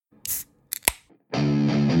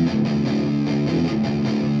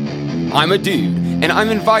I'm a dude, and I'm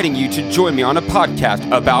inviting you to join me on a podcast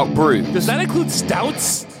about brews. Does that include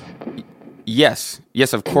stouts? Yes,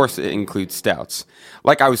 of course it includes stouts.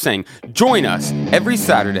 Like I was saying, join us every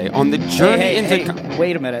Saturday on the journey into...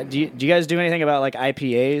 Wait a minute. Do you guys do anything about like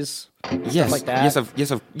IPAs? Yes, Stuff like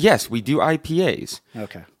that? yes, we do IPAs.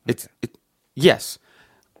 Okay. Yes.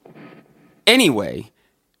 Anyway,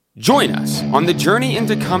 join us on the Journey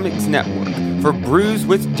into Comics Network for Brews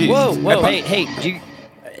with Dudes. Whoa, hey,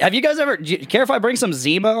 have you guys ever... Do you care if I bring some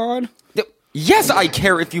Zima on? Yes, I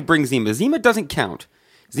care if you bring Zima. Zima doesn't count.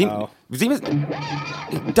 Zima's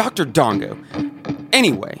Dr. Dongo.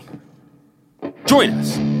 Anyway, join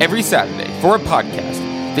us every Saturday for a podcast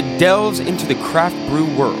that delves into the craft brew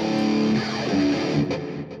world.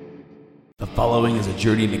 The following is a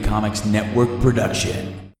Journey into Comics Network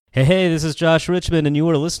production. Hey, this is Josh Richmond, and you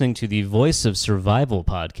are listening to the Voice of Survival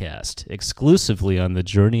podcast, exclusively on the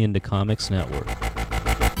Journey into Comics Network.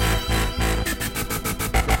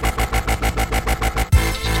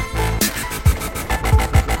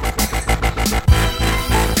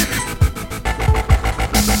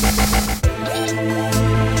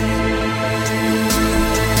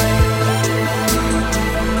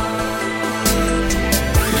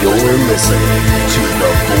 You're listening to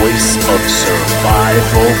the Voice of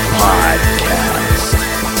Survival podcast.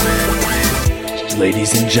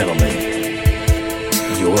 Ladies and gentlemen,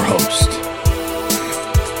 your host,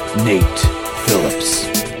 Nate Phillips.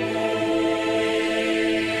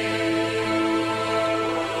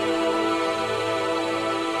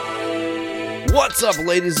 What's up,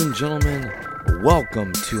 ladies and gentlemen?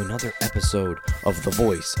 Welcome to another episode of the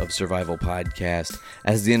Voice of Survival podcast.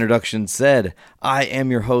 As the introduction said, I am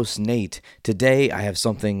your host, Nate. Today, I have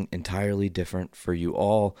something entirely different for you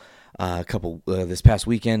all. This past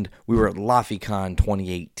weekend, we were at LaFiCon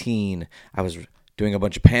 2018. I was doing a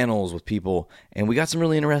bunch of panels with people, and we got some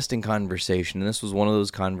really interesting conversation. And this was one of those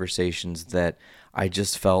conversations that I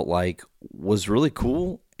just felt like was really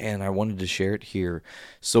cool, and I wanted to share it here.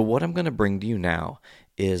 So what I'm going to bring to you now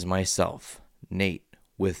is myself, Nate,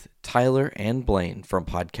 with Tyler and Blaine from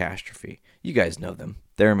Podcastrophe. You guys know them.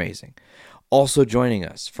 They're amazing. Also joining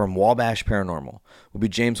us from Wabash Paranormal will be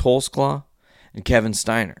James Holzclaw and Kevin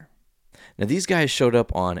Steiner. Now, these guys showed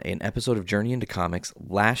up on an episode of Journey into Comics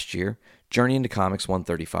last year, Journey into Comics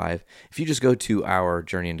 135. If you just go to our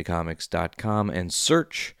journeyintocomics.com and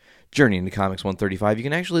search Journey into Comics 135, you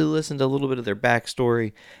can actually listen to a little bit of their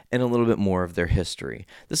backstory and a little bit more of their history.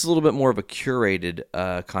 This is a little bit more of a curated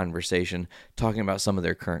conversation, talking about some of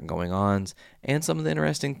their current going-ons and some of the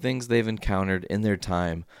interesting things they've encountered in their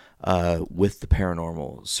time with the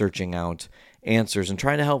paranormal, searching out answers and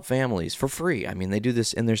trying to help families for free. I mean, they do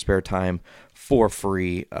this in their spare time for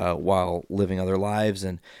free while living other lives,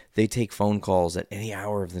 and they take phone calls at any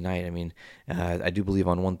hour of the night. I mean, I do believe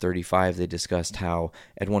on 135 they discussed how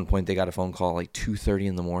at one point they got a phone call like 2:30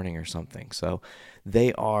 in the morning or something. So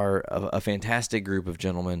they are a fantastic group of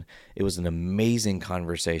gentlemen. It was an amazing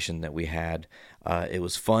conversation that we had. It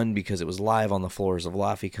was fun because it was live on the floors of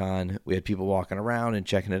LaFiCon. We had people walking around and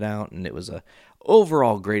checking it out, and it was a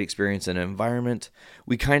overall great experience and environment.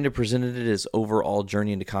 We kind of presented it as overall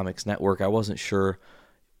Journey into Comics Network. I wasn't sure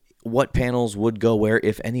what panels would go where,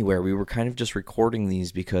 if anywhere. We were kind of just recording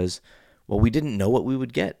these because, well, we didn't know what we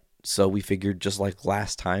would get. So we figured, just like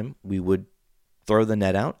last time, we would throw the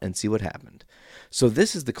net out and see what happened. So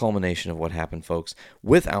this is the culmination of what happened, folks.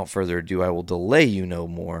 Without further ado, I will delay you no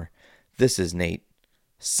more. This is Nate,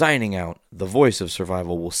 signing out, the Voice of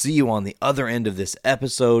Survival. We'll see you on the other end of this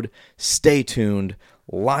episode. Stay tuned,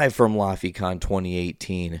 live from LaFiCon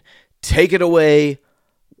 2018. Take it away.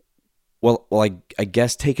 Well, I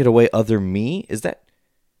guess take it away, other me. Is that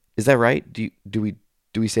right? Do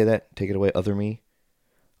we say that? Take it away, other me,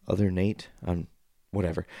 other Nate.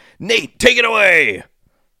 Whatever. Nate, take it away.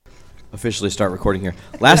 Officially start recording here.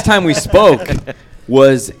 Last time we spoke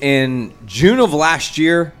was in June of last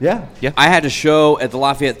year. Yeah. I had a show at the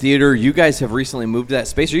Lafayette Theater. You guys have recently moved to that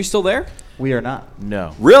space. Are you still there? We are not.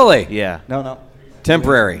 No. Really? Yeah. No.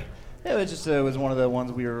 Temporary. Yeah, it was one of the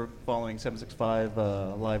ones we were following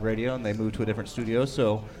 765 Live Radio, and they moved to a different studio,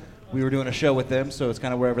 so we were doing a show with them, so it's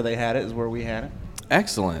kind of wherever they had it is where we had it.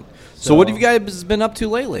 Excellent. So what have you guys been up to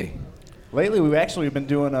lately? Lately, we've actually been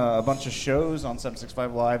doing a bunch of shows on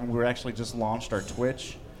 765 Live, and we actually just launched our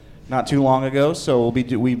Twitch not too long ago. So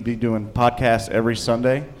we'd be doing podcasts every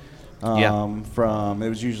Sunday. From it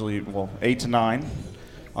was usually 8 to 9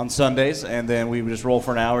 on Sundays, and then we would just roll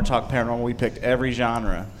for an hour, talk paranormal. We picked every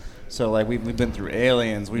genre. So like we've been through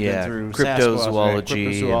aliens, we've been through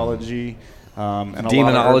cryptozoology, and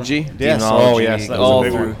demonology. Yes. Demonology. Oh yes, that was a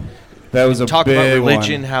big one. That was a Talk big about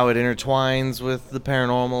religion, one. how it intertwines with the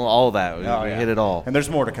paranormal, all of that. We hit it all. And there's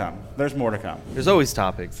more to come. There's always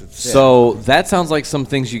topics. So that sounds like some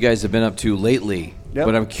things you guys have been up to lately. Yep.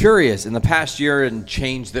 But I'm curious, in the past year and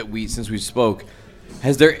change since we spoke,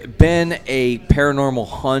 has there been a paranormal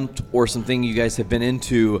hunt or something you guys have been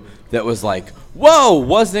into that was like, whoa,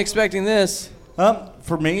 wasn't expecting this?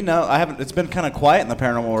 For me, no, I haven't. It's been kind of quiet in the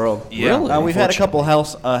paranormal world. Yeah. Really? We've had a couple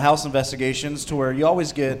house investigations to where you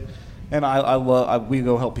always get, and we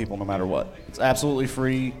go help people no matter what. It's absolutely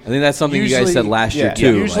free. I think that's something you guys said last year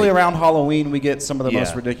too. Usually around Halloween, we get some of the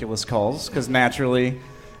most ridiculous calls because naturally,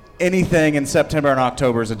 anything in September and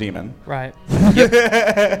October is a demon. Right.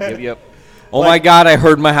 Yep. Oh my God! I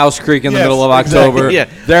heard my house creak in the middle of October. Yeah.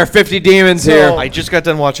 There are 50 demons here. I just got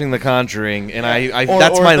done watching The Conjuring, and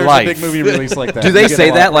that's or my if there's life. a big movie release like that. Do they You get say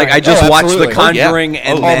a lot, that? Like, right? I just watched absolutely. The Conjuring,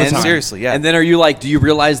 and All the then time. Seriously, yeah. And then are you like, do you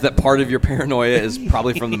realize that part of your paranoia is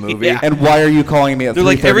probably from the movie? Yeah. And why are you calling me at 3:30 They're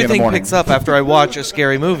like, in the everything morning? picks up after I watch a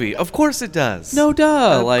scary movie. Of course it does. No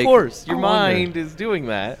duh. Of course. Your mind is doing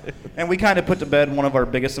that. And we kind of put to bed one of our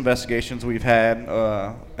biggest investigations we've had,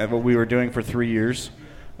 and what we were doing for 3 years,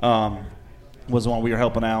 was when we were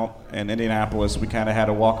helping out in Indianapolis. We kind of had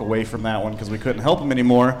to walk away from that one because we couldn't help them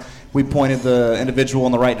anymore. We pointed the individual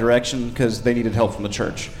in the right direction because they needed help from the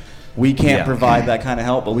church. We can't provide that kind of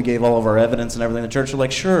help, but we gave all of our evidence and everything. The church were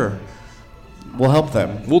like, sure, we'll help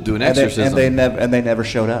them. We'll do an exorcism. And they never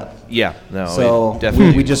showed up. Yeah, no, So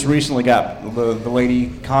definitely. we just recently got, the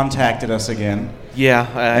lady contacted us again. Yeah,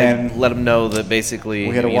 And I let them know that basically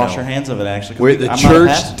We had to you wash know, our hands of it, actually. 'cause Where the I'm not a church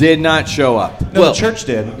pastor. did not show up. No, Well, the church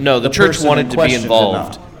did. No, the church person wanted in to be question did involved,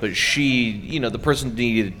 not. but the person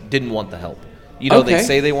didn't want the help. You know, Okay. they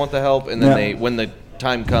say they want the help, and then Yeah. when the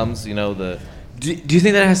time comes, you know, Do you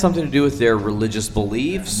think that has something to do with their religious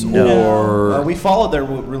beliefs? No. Or we followed their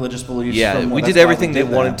religious beliefs. yeah, we did everything they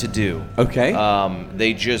wanted to do. Okay.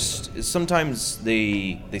 They just sometimes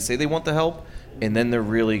they say they want the help, and then they're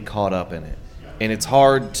really caught up in it, and it's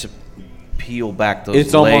hard to peel back those.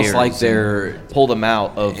 It's almost layers like and they're pull them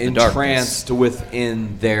out of the darkness. entranced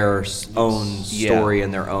within their own story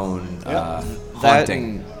and their own That haunting.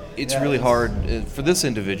 and it's really hard for this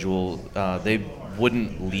individual. They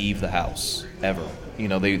wouldn't leave the house ever. You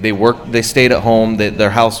know, they stayed at home. Their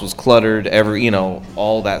house was cluttered.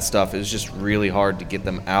 All that stuff. It was just really hard to get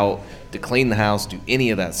them out, to clean the house, do any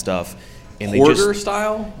of that stuff. And Hoarder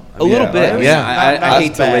style? A little bit, yeah. I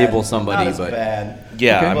hate to label somebody, not as but bad.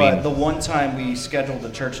 Yeah, Okay. I But mean, the one time we scheduled the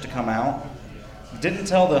church to come out, didn't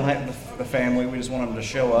tell the family. We just wanted them to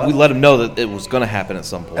show up. we let them know that it was going to happen at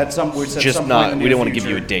some point. We said just some not. point in the We didn't near want to give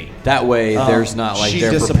you a future. date. that way there's not like she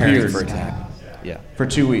they're preparing disappeared. for attack. Yeah. for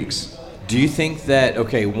 2 weeks. Do you think that,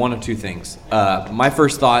 okay, one of two things. My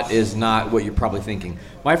first thought is not what you're probably thinking.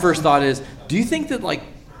 My first thought is, do you think that, like,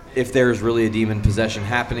 if there's really a demon possession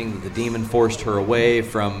happening, that the demon forced her away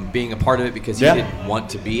from being a part of it because he didn't want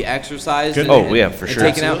to be exorcised? Good. Oh, yeah, for sure.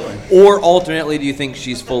 Taken out? Absolutely. Or alternately, do you think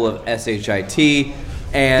she's full of SHIT?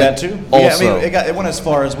 And That too. Also- it went as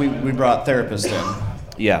far as we brought therapists in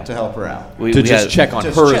Yeah. to help her out. We to just had- check on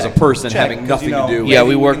Just her check, as a person, check, having 'cause, nothing you know, to do. Yeah, maybe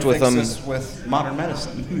we worked can with fix them. this with modern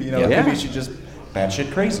medicine. Yeah. Maybe she's just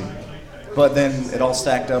batshit crazy. But then it all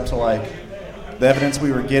stacked up to like the evidence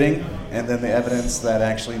we were getting, and then the evidence that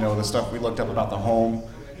actually, the stuff we looked up about the home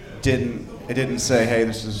didn't say, hey,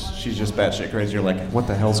 she's just batshit crazy. You're like, what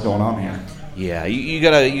the hell's going on here? Yeah, you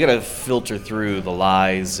gotta filter through the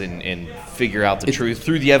lies and figure out the truth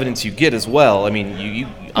through the evidence you get as well. I mean,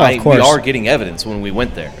 we course. are getting evidence when we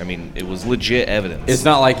went there. I mean, it was legit evidence. It's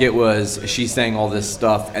not like it was she's saying all this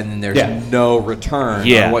stuff and then there's no return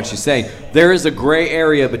on what she's saying. There is a gray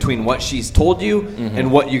area between what she's told you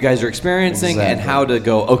and what you guys are experiencing and how to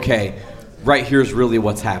go, okay, right here's really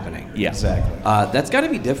what's happening. Yeah, Exactly. That's got to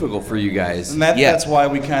be difficult for you guys. And that's why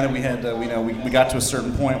we had we got to a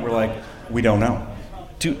certain point where like we don't know.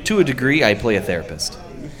 To a degree, I play a therapist.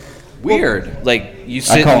 Weird. Like you I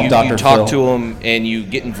sit, call him you Dr. talk Phil. to them, and you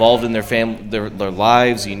get involved in their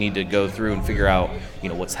lives. You need to go through and figure out,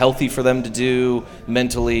 what's healthy for them to do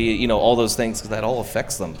mentally. All those things, because that all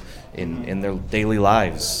affects them in their daily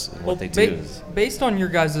lives. And what they do. Based on your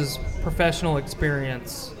guys' professional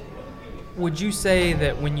experience, would you say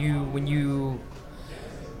that when you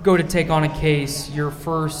go to take on a case, your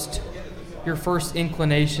first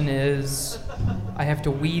inclination is, I have to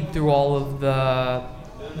weed through all of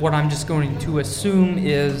what I'm just going to assume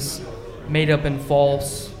is made up and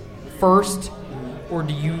false first, or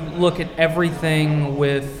do you look at everything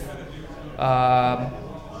with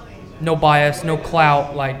no bias, no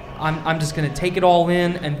clout? Like I'm just going to take it all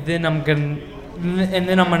in, and then I'm going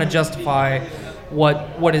to justify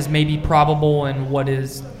what is maybe probable and what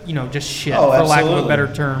is, just shit, Oh, for lack of a absolutely.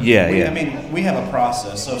 better term. I mean, we have a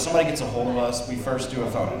process. So if somebody gets a hold of us, we first do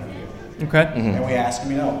a phone interview. Okay. And we ask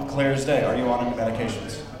them, clear as day, are you on any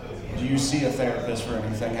medications? Do you see a therapist for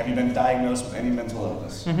anything? Have you been diagnosed with any mental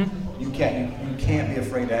illness? You can't be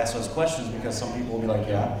afraid to ask those questions because some people will be like,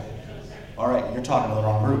 yeah, all right, you're talking to the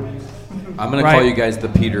wrong group. I'm going to call you guys the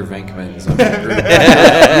Peter Venkmans of the group.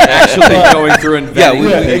 Actually going through and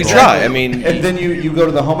vetting we try. I mean, and then you go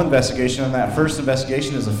to the home investigation, and that first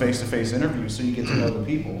investigation is a face-to-face interview, so you get to know the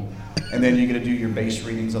people. And then you get to do your base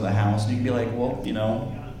readings of the house. And you can be like, well,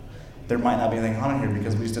 there might not be anything haunted here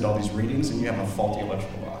because we just did all these readings and you have a faulty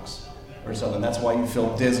electrical box or something. That's why you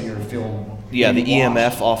feel dizzy or feel... Yeah, the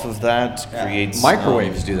EMF off of that creates...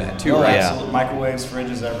 Microwaves do that too, right? Absolutely. Microwaves,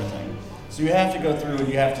 fridges, everything. So you have to go through and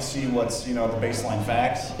you have to see what's, the baseline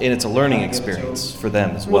facts. And it's a learning experience for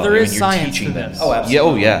them as well. Well, there is you're science teaching to them. this. Oh,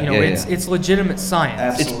 absolutely. It's legitimate science.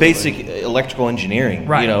 Absolutely. It's basic electrical engineering,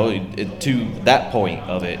 right. To that point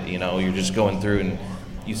of it, you're just going through and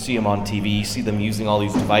you see them on TV, you see them using all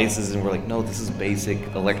these devices, and we're like, no, this is basic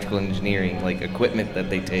electrical engineering, like equipment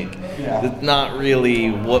that they take. Yeah. It's not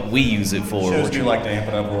really what we use it for. Shows do like to amp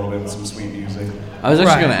it up a little bit with some sweet music. I was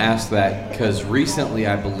actually going to ask that because recently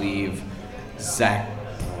I believe Zach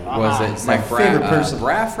favorite person.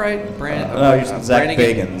 Braff, right? Zach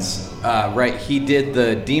Bagans. Right, he did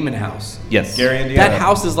the Demon House. Yes. Gary, Indiana. That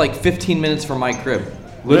house is like 15 minutes from my crib.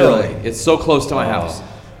 Literally. Really? It's so close to my house.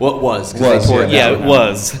 Well, it was. It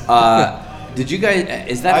was. Did you guys,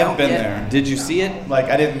 is that I've out been yet? there. Did you see it?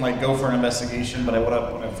 I didn't go for an investigation, but I went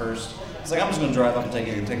up on it first. It's I'm just going to drive up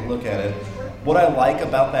and take a look at it. What I like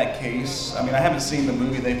about that case, I haven't seen the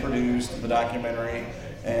movie they produced, the documentary,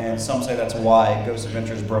 and some say that's why Ghost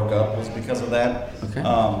Adventures broke up, was because of that. Okay.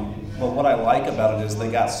 But what I like about it is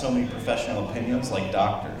they got so many professional opinions, like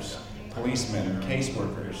doctors, policemen,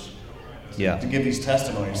 caseworkers, to give these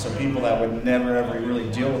testimonies. So people that would never ever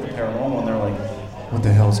really deal with the paranormal, and they're like, what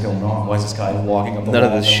the hell is going on? Why is this guy walking up the wall?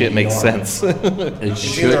 None of this shit makes sense.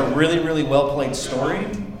 It's either a really, really well-played story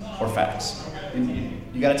or facts.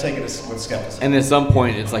 You got to take it with skepticism. And at some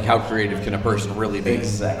point, it's like, how creative can a person really be?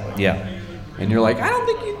 Exactly. Yeah. And you're like, I don't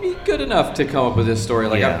think you'd be good enough to come up with this story.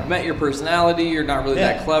 Like, I've met your personality. You're not really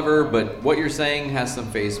that clever, but what you're saying has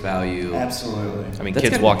some face value. Absolutely.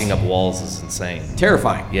 Kids walking up walls is insane.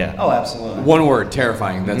 Terrifying. Yeah. Oh, absolutely. One word,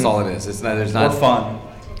 terrifying. That's all it is. It's not. There's not. Or fun.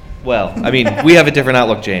 Well, we have a different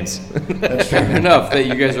outlook, James. That's true. Fair enough that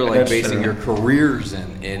you guys are like That's basing true. your careers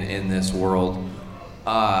in this world.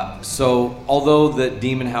 So although the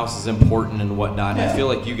Demon House is important and whatnot, I feel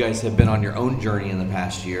like you guys have been on your own journey in the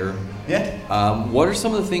past year. Yeah. What are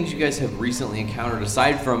some of the things you guys have recently encountered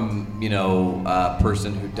aside from a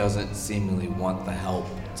person who doesn't seemingly want the help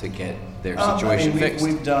to get their situation fixed?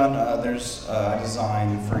 We've done. There's a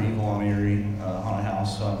design for Evil on Erie Haunted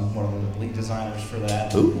House. So I'm one of the lead designers for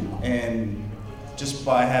that. Ooh. And just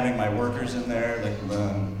by having my workers in there,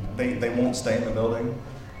 they won't stay in the building.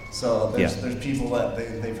 So there's people that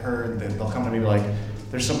they've heard that they'll come to me like,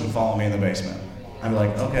 there's something following me in the basement. I'm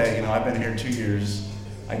like, okay, I've been here 2 years.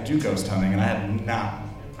 I do ghost hunting, and I have not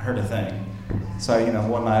heard a thing. So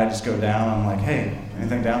one night I just go down. I'm like, hey,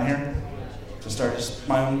 anything down here?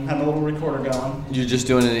 Having a little recorder going. You're just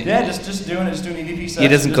doing it? Yeah, just doing it, just doing EVP sessions. He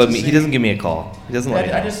doesn't call me. He doesn't give me a call. He doesn't let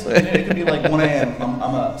me. It could be like 1 a.m.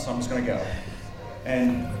 I'm up, so I'm just gonna go.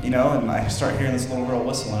 And and I start hearing this little girl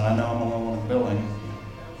whistling. I know I'm the only one in the building.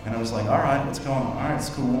 And I was like, all right, what's going on? All right, it's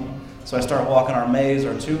cool. So I start walking our maze,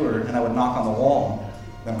 our tour, and I would knock on the wall.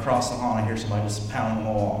 Then across the hall, I hear somebody just pounding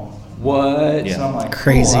on the wall. What? So I'm like,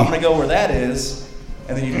 crazy. Cool, I'm gonna go where that is.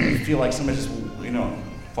 And then you feel like somebody just,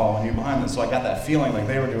 following you behind them. So I got that feeling like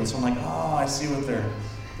they were doing. So I'm like, oh, I see what they're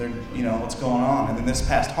what's going on. And then this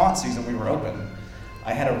past haunt season, we were open.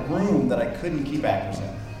 I had a room that I couldn't keep actors in.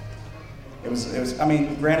 It was.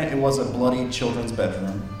 Granted, it was a bloody children's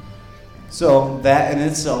bedroom. So that in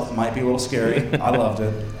itself might be a little scary. I loved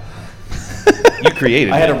it. You created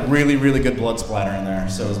it. I had a really, really good blood splatter in there,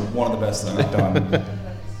 so it was one of the best things I've done.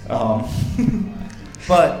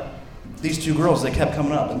 But these two girls, they kept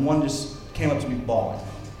coming up, and one just came up to me bawling,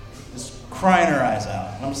 just crying her eyes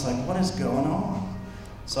out. And I'm just like, what is going on?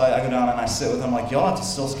 So I go down and I sit with them, like, y'all have to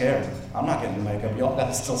still scare them. I'm not getting the makeup. Y'all got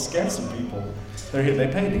to still scare some people. They're here. They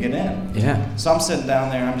paid to get in. Yeah. So I'm sitting down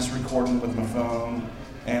there, I'm just recording with my phone.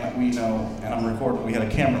 And and I'm recording. We had a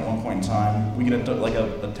camera at one point in time. We get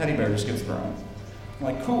a teddy bear just gets thrown. I'm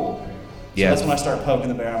like, cool. So that's when I start poking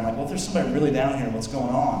the bear. I'm like, well, if there's somebody really down here, what's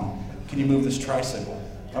going on? Can you move this tricycle?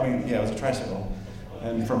 It was a tricycle.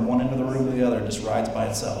 And from one end of the room to the other, it just rides by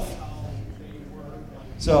itself.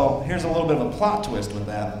 So here's a little bit of a plot twist with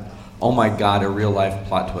that. oh my God, a real life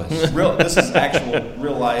plot twist. This is actual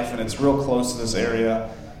real life, and it's real close to this area.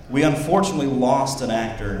 We unfortunately lost an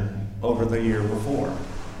actor over the year before.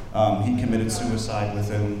 He committed suicide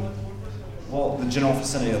within, the general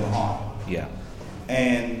vicinity of the haunt. Yeah.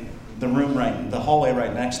 And the hallway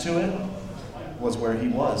right next to it was where he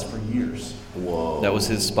was for years. Whoa. That was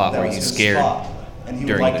his spot where he's scared. And he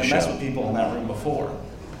would like to mess with people in that room before.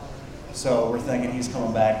 So we're thinking he's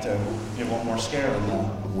coming back to give one more scare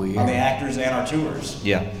on the actors and our tours.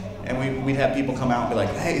 Yeah. And we'd have people come out and be like,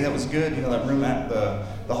 hey, that was good. You know, that room,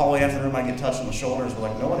 the hallway after the room, I get touched on the shoulders. We're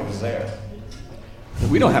like, nobody was there.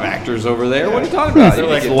 We don't have actors over there. What are you talking about?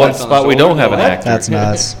 That's the one spot we don't have an actor. That's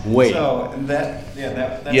nuts. Wait. So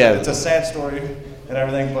it's a sad story and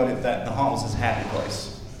everything, but the haunt was his happy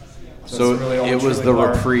place. So it was the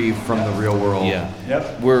reprieve from the real world. Yeah.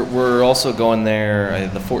 Yep. We're also going there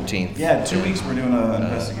the 14th. Yeah, 2 weeks we're doing an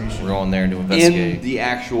investigation. We're going there to investigate. In the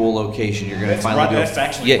actual location, you're going to finally do It's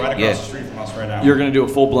actually right across the street from us right now. You're going to do a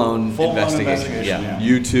full-blown investigation. Yeah.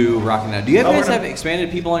 You two rocking out. Do you guys have expanded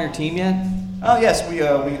people on your team yet? Oh yes,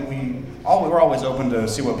 we're always open to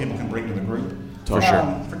see what people can bring to the group. For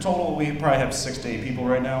sure. For total, we probably have 6 to 8 people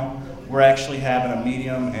right now. We're actually having a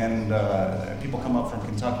medium, and people come up from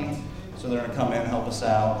Kentucky, so they're going to come in and help us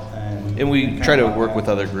out. And we try to work with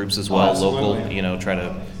other groups as well, local.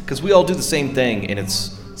 Because we all do the same thing, and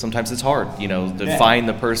sometimes it's hard, to find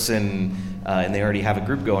the person. And they already have a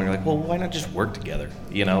group going. You're like, well, why not just work together?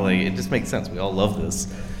 It just makes sense. We all love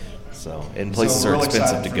this. And places are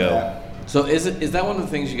expensive to go. That. So is that one of the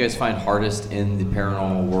things you guys find hardest in the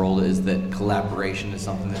paranormal world? Is that collaboration is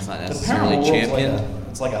something that's not necessarily championed?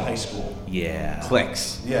 It's like a high school. Yeah.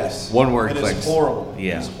 Clicks. Yes. One word. It clicks. is horrible.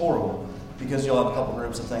 Yeah. It's horrible because you'll have a couple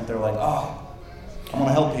groups that think they're like, I want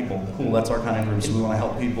to help people. Cool. That's our kind of group. So we want to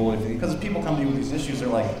help people. Because if people come to you with these issues, they're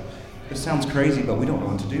like, this sounds crazy, but we don't know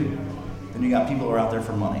what to do. Then you got people who are out there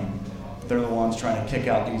for money. They're the ones trying to kick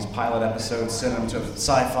out these pilot episodes, send them to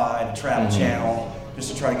Sci-Fi, to Travel Channel,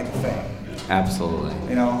 just to try to get the fame. Absolutely.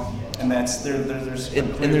 And that's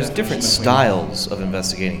there's different styles of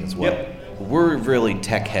investigating as well. Yep. We're a really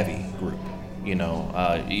tech-heavy group.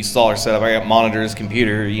 You saw our setup. I got monitors,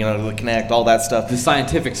 computer, the Kinect, all that stuff. The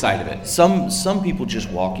scientific side of it. Some people just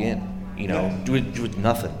walk in. Do it with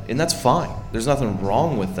nothing, and that's fine. There's nothing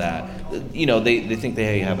wrong with that. They think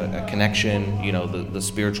they have a connection, the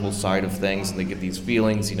spiritual side of things, and they get these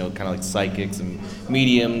feelings, kind of like psychics and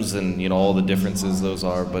mediums, and all the differences those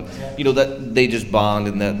are. But that they just bond,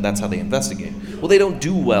 and that's how they investigate. Well, they don't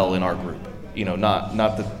do well in our group. Not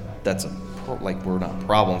that that's we're not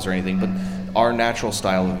problems or anything, but our natural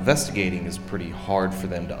style of investigating is pretty hard for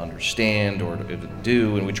them to understand or to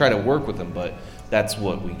do, and we try to work with them, but that's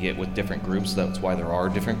what we get with different groups. That's why there are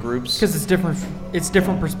different groups. Because it's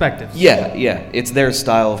different perspectives. Yeah. It's their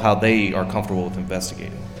style of how they are comfortable with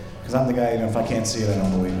investigating. Because I'm the guy, if I can't see it, I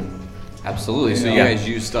don't believe it. Absolutely. So you guys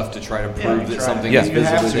use stuff to try to prove that something is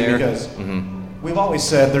visibly there? Because we've always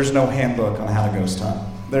said there's no handbook on how to ghost hunt.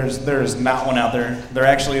 There's not one out there. There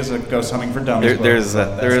actually is a ghost hunting for dummies book. There is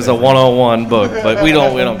a 101 book, but we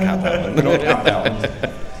don't count that one. We don't count that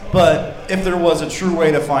one. But if there was a true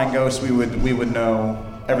way to find ghosts, we would know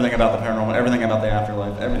everything about the paranormal, everything about the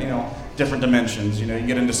afterlife, different dimensions. You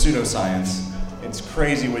get into pseudoscience. It's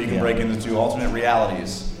crazy what you can break into alternate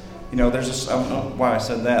realities. There's I don't know why I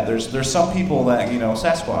said that. There's some people that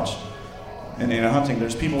Sasquatch, and hunting.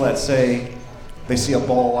 There's people that say they see a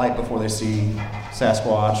ball of light before they see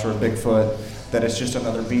Sasquatch or Bigfoot. That it's just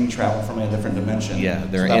another beam travel from a different dimension. Yeah,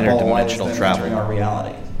 they're interdimensional travel. Entering our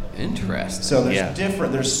reality. Interesting. So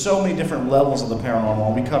there's so many different levels of the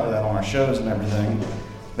paranormal. We cover that on our shows and everything.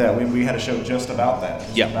 That we had a show just about that.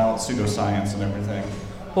 About pseudoscience and everything.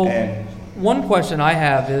 Well, one question I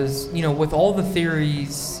have is, with all the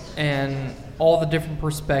theories and all the different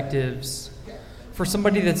perspectives, for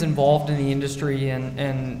somebody that's involved in the industry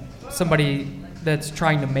and somebody that's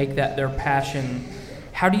trying to make that their passion,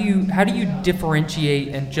 how do you differentiate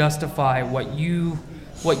and justify what you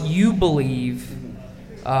believe?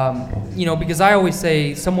 Because I always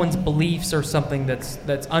say someone's beliefs are something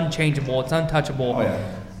that's unchangeable, it's untouchable. Oh,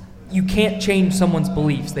 yeah. You can't change someone's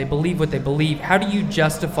beliefs. They believe what they believe. How do you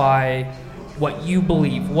justify what you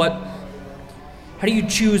believe? How do you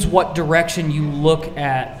choose what direction you look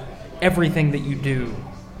at everything that you do?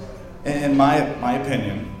 In my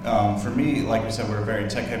opinion, for me, like we said, we're a very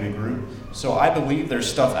tech-heavy group. So I believe there's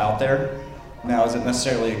stuff out there. Now, is it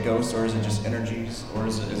necessarily a ghost, or is it just energies, or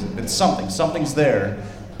is it something? Something's there,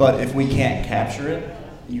 but if we can't capture it,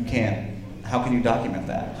 you can't. How can you document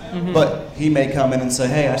that? Mm-hmm. But he may come in and say,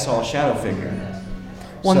 "Hey, I saw a shadow figure."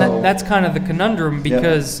 Well, that's kind of the conundrum,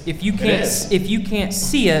 because if you can't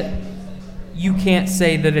see it, you can't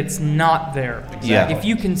say that it's not there. Yeah. If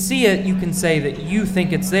you can see it, you can say that you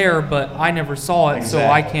think it's there, but I never saw it, so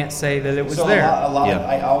I can't say that it was there.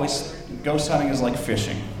 I always, ghost hunting is like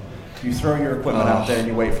fishing. You throw your equipment out there and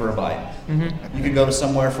you wait for a bite. Mm-hmm. You could go to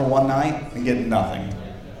somewhere for one night and get nothing.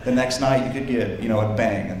 The next night you could get, a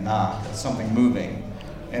bang, a knock, something moving.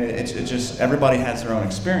 And it's just, everybody has their own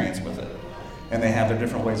experience with it. And they have their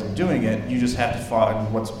different ways of doing it. You just have to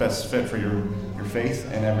find what's best fit for your faith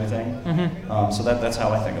and everything. Mm-hmm. So that's how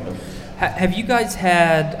I think of it. Have you guys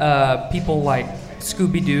had people like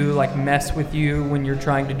Scooby-Doo mess with you when you're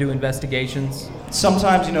trying to do investigations?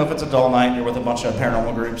 Sometimes, if it's a dull night and you're with a bunch of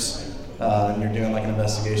paranormal groups and you're doing an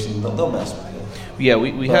investigation, they'll mess with you. Yeah,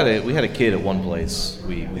 we had a kid at one place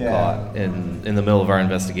we caught in the middle of our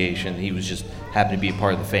investigation. He was just happened to be a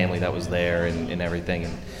part of the family that was there and everything.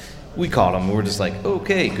 And we caught him. We were just like,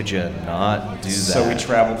 okay, could you not do that? So we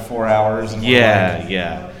traveled 4 hours. And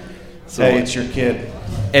yeah. So hey, it's your kid.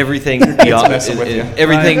 Everything beyond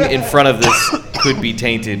everything in front of this could be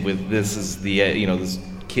tainted with this is the this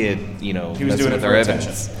kid he was messing doing with it our for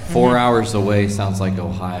evidence. 4 hours away sounds like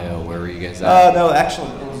Ohio. Where were you guys at? No, actually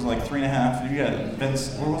it was 3.5. You got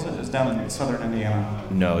Vince. Where was it? It's down in southern Indiana.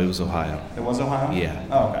 No, it was Ohio. It was Ohio. Yeah.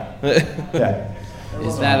 Oh, okay. Yeah.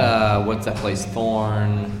 Is that what's that place?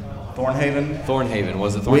 Thornhaven.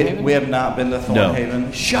 Was it Thornhaven? We have not been to Thornhaven.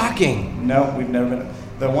 No. Shocking. No, we've never been.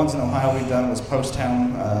 The ones in Ohio we've done was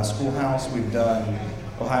Poasttown Schoolhouse. We've done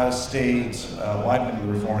Ohio State. I've been to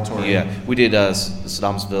the Reformatory. Yeah, we did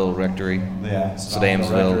Saddamsville Rectory. Yeah,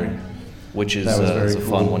 Saddamsville, Rectory. Which is very a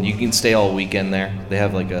fun one. You can stay all weekend there. They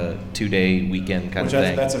have a 2-day weekend kind of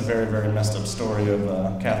thing. That's a very, very messed up story of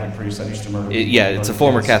a Catholic priest that used to murder people. Yeah, it's a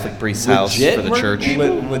former Catholic priest's house for the church.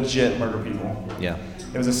 Legit murder people. Yeah.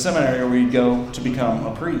 It was a seminary where you'd go to become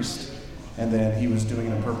a priest, and then he was doing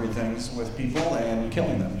inappropriate things with people and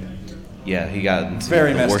killing them. Yeah, he got into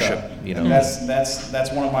very messed worship. Up. And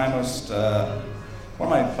that's one of my most. I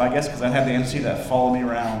guess because I had the entity that followed me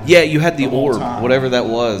around. Yeah, you had the orb, time. whatever that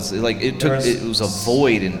was. It was a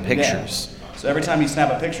void in pictures. Yeah. So every time you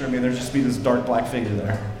snap a picture of me, there'd just be this dark black figure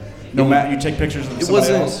there. No matter you take pictures of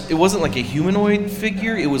somebody else. It wasn't like a humanoid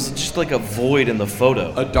figure. It was just like a void in the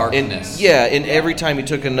photo. A darkness. And every time you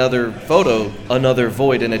took another photo, another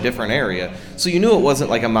void in a different area. So you knew it wasn't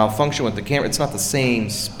like a malfunction with the camera. It's not the same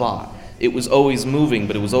spot. It was always moving,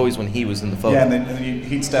 but it was always when he was in the photo. Yeah, and then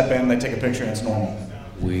he'd step in, they'd take a picture, and it's normal.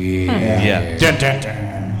 Weird. Yeah. Dun, dun,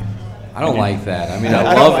 dun. I don't like that. I mean, I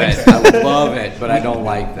love it. I love it, but I don't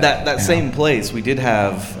like that. That same place, we did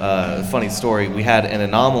have a funny story. We had an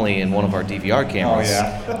anomaly in one of our DVR cameras. Oh,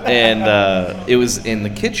 yeah. And it was in the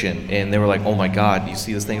kitchen, and they were like, oh my God, you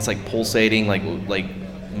see this thing? It's like pulsating, like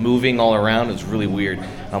moving all around. It's really weird.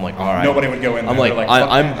 I'm like, all right. Nobody would go in there. I'm like,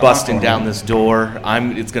 I'm I'm busting not down going this door.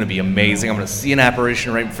 It's going to be amazing. I'm going to see an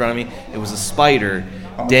apparition right in front of me. It was a spider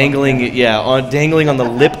dangling on the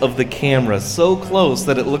lip of the camera so close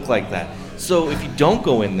that it looked like that. So if you don't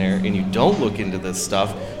go in there and you don't look into this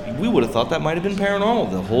stuff, we would have thought that might have been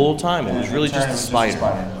paranormal the whole time. It was really just a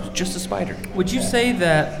spider. Just a spider. Would you say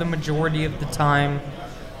that the majority of the time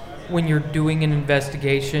when you're doing an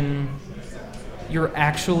investigation, you're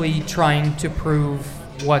actually trying to prove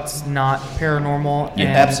what's not paranormal? Yeah,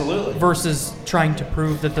 absolutely. Versus trying to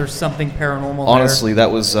prove that there's something paranormal Honestly,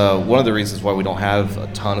 that was one of the reasons why we don't have a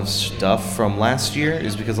ton of stuff from last year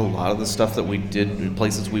is because a lot of the stuff that we did,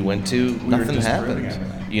 places we went to, nothing happened.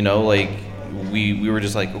 We were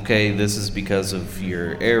just like, okay, this is because of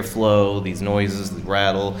your airflow, these noises, the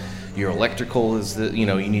rattle. Your electrical is you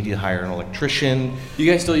need to hire an electrician. You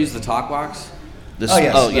guys still use the talk box?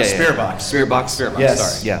 Yes. Spirit box. Spirit box.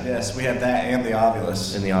 Yes. Sorry. Yeah. Yes, we have that and the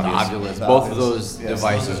Ovilus. Both of those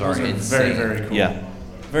devices are insane. Very, very cool. Yeah.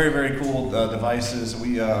 Very, very cool devices.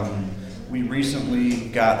 We recently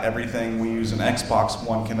got everything. We use an Xbox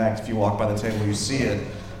One Connect. If you walk by the table, you see it.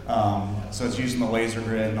 So it's using the laser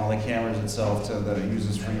grid and all the cameras itself that it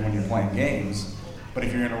uses for you when you're playing games. But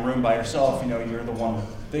if you're in a room by yourself, you're the one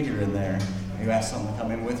figure in there. You ask someone to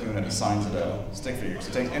come in with you, and it assigns it a stick figure. So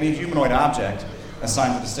it takes any humanoid object,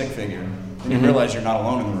 assigns it a stick figure. And you realize you're not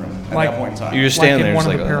alone in the room at that point in time. You're just standing there. Like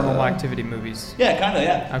in one of the Paranormal Activity movies. Yeah, kind of,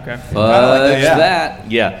 yeah. Okay. Fudge that.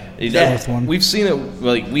 Yeah. We've seen it.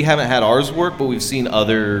 We haven't had ours work, but we've seen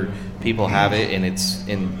other people have it, and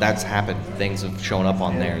that's happened. Things have shown up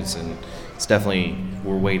on theirs, and it's definitely.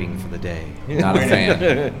 We're waiting for the day. Not a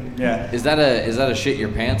fan. Yeah. Is that a shit your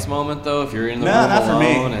pants moment though? If you're in the room not alone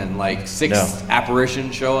for me. and like six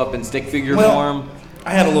apparitions show up in stick figure form?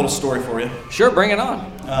 I had a little story for you. Sure, bring it on.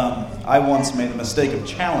 I once made the mistake of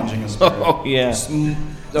challenging a spirit. Oh yeah.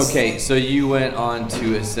 Okay, so you went on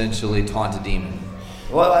to essentially taunt a demon.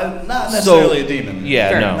 Well, not necessarily a demon.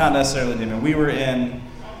 Yeah, no. Not necessarily a demon. We were in,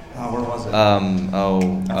 where was it? I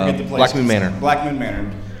forget the place. Black Moon Manor. Black Moon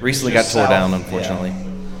Manor. Recently got tore down, unfortunately. Yeah.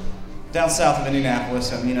 Down south of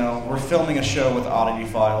Indianapolis, and we're filming a show with Oddity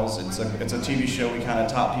Files. It's a TV show. We kind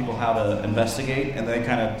of taught people how to investigate, and they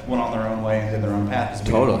kind of went on their own way and did their own path.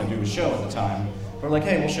 Because we didn't want to do a show at the time. We're like,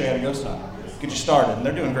 hey, we'll show you how to ghost hunt. Get you started, and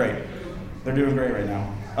they're doing great. They're doing great right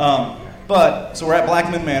now. So we're at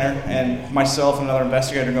Black Moon Manor, and myself and another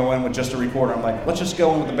investigator go in with just a recorder. I'm like, let's just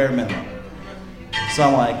go in with the bare minimum. So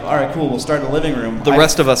I'm like, all right, cool. We'll start in the living room. The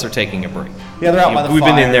rest of us are taking a break. Yeah, they're out by the We've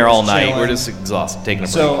fire. been in there all just night. chilling. We're just exhausted, taking a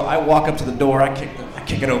break. So I walk up to the door. I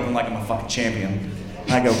kick it open like I'm a fucking champion.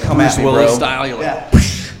 And I go, come Bruce at me, Willis bro. style. You're like, Yeah.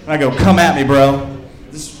 And I go, come at me, bro.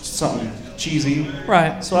 This is something cheesy.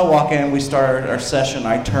 Right. So I walk in. We start our session.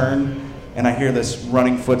 I turn, and I hear this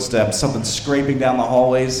running footsteps. Something scraping down the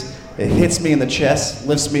hallways. It hits me in the chest,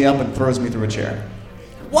 lifts me up, and throws me through a chair.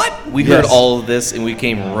 What? We heard all of this, and we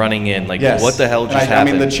came running in. Like, what the hell just happened?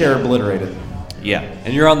 I mean, the chair obliterated. Yeah.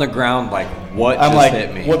 And you're on the ground like, what I'm just like,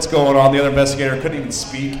 hit me? what's going on? The other investigator couldn't even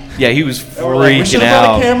speak. Yeah, he was And we're like, we should freaking have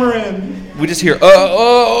brought out. a camera in. We just hear,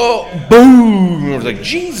 boom! And we're like,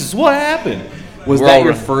 Jesus, what happened? Was We're that all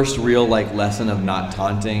your run- first real lesson of not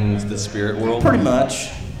taunting the spirit world? Pretty much.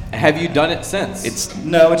 Have you done it since? It's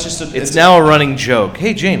It's now a running joke.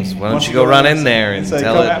 Hey, James, why don't you go run in there and say,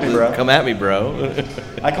 tell "Come it? at me, bro." Come at me, bro.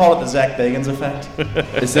 I call it the Zach Bagans effect.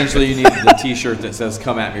 Essentially, you need the T-shirt that says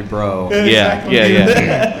 "Come at me, bro." Yeah.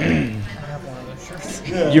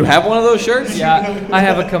 You have one of those shirts? Yeah, I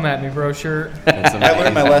have a "Come at me, bro" shirt. I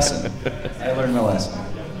learned my lesson.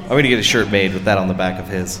 I'm going to get a shirt made with that on the back of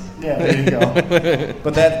his. Yeah, there you go.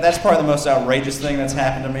 But that's probably the most outrageous thing that's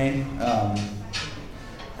happened to me.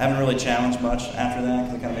 I haven't really challenged much after that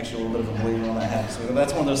because it kind of makes you a little bit of a believer when that happens. So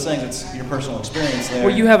that's one of those things. It's your personal experience there.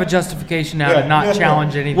 Well, you have a justification now to not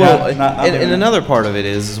challenge anything. Well, not and doing it. another part of it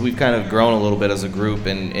is we've kind of grown a little bit as a group,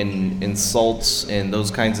 and insults and those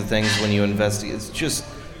kinds of things when you investigate.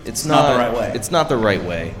 It's not the right way. It's not the right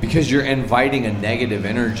way. Because you're inviting a negative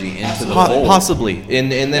energy into the fold. Possibly,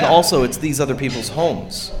 and then also it's these other people's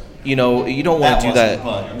homes. You don't want to do that.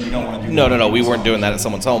 But you don't want to do No, we weren't doing that at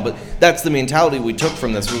someone's home. But that's the mentality we took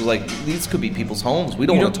from this. We were like, these could be people's homes. We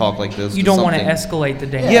don't want to talk like this. You don't want to escalate the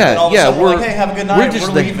danger. And all of a Yeah, sudden we're like, hey, have a good night.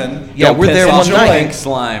 We're leaving. Yeah, Don't we're piss there off one the night. pink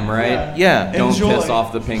slime, right? Yeah. Don't Enjoy. piss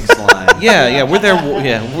off the pink slime. Yeah, we're there.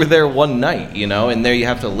 Yeah, we're there one night, and there you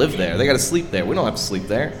have to live there. They got to sleep there. We don't have to sleep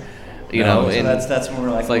there, So And that's when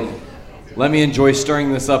we're like, It's like, let me enjoy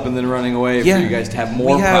stirring this up and then running away for you guys to have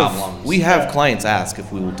more problems. We have clients ask if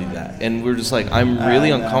we will do that, and we're just like, I'm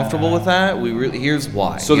really uncomfortable with that. Here's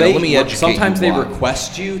why. So let me educate sometimes you they why.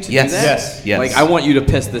 request you to Yes. do that? Yes. Like, I want you to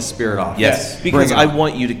piss this spirit off. Yes, Bring because it I on.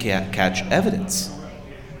 want you to catch evidence.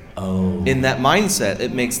 Oh. In that mindset,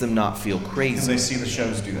 it makes them not feel because crazy. they see the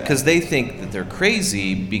shows do that. Because they think that they're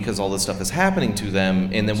crazy because all this stuff is happening to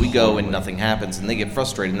them, and then we go and nothing happens, and they get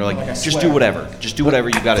frustrated, and they're like, Like I just swear. do whatever. Just do whatever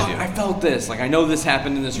you got to do. I felt this. Like, I know this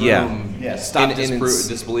happened in this room. Yeah. Yes. Stop And it's-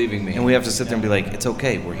 disbelieving me. And we have to sit there and be like, it's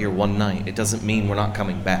okay, we're here one night. It doesn't mean we're not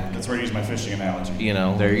coming back. That's where I use my fishing analogy.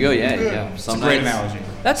 There you go. Yeah. It's Some a great nights-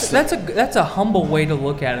 analogy. That's a humble way to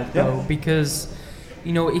look at it, though, because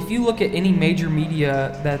if you look at any major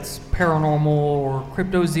media that's paranormal or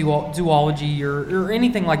cryptozoology or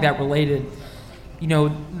anything like that related,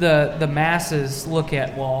 the masses look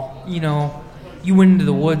at, you went into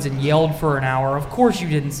the woods and yelled for an hour. Of course you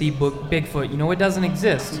didn't see Bigfoot. It doesn't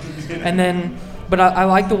exist. And then, but I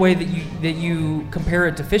like the way that you compare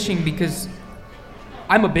it to fishing, because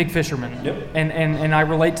I'm a big fisherman. Yep. And I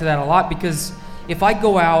relate to that a lot, because if I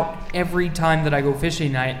go out every time that I go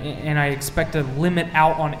fishing and I expect to limit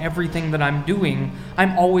out on everything that I'm doing,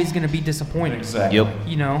 I'm always going to be disappointed. Exactly.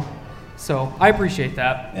 Yep. So I appreciate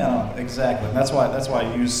that. Yeah, exactly. And that's why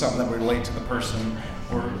I use something that relate to the person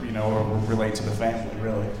or relate to the family,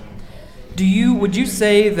 really. Would you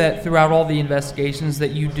say that throughout all the investigations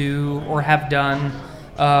that you do or have done,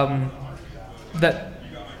 that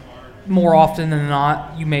more often than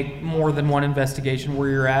not you make more than one investigation where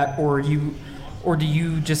you're at, or do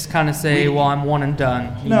you just kind of say, well, I'm one and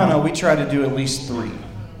done? No, we try to do at least 3.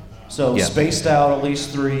 So Yeah. spaced out at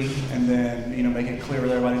least 3, and then make it clear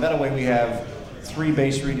with everybody. That way we have 3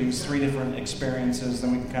 base readings, 3 different experiences.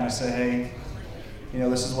 Then we can kind of say, hey,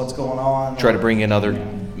 this is what's going on. Try to bring in other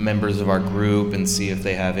members of our group and see if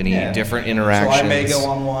they have any different interactions. So I may go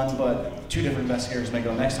on one, but 2 different investigators may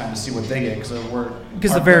go next time to see what they get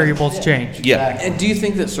because the variables change. Exactly. And do you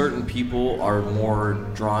think that certain people are more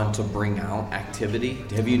drawn to bring out activity?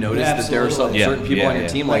 Have you noticed that there are certain people on your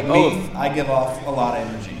team like me? I give off a lot of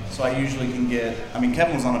energy, so I usually can get. I mean,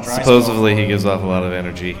 Kevin was on a dry Supposedly he gives off a lot of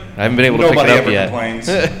energy. I haven't been able to pick it up yet. Complains.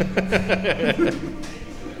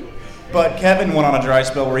 But Kevin went on a dry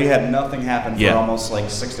spell where he had nothing happen for almost like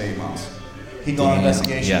 6 to 8 months. He'd go on an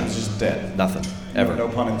investigation and was just dead. Nothing. Ever. No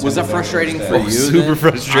pun intended. Was that frustrating for you? Super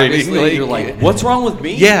frustrating. Obviously, you're like, what's wrong with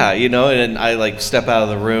me? Yeah, and I like step out of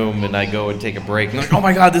the room and I go and take a break. And like, oh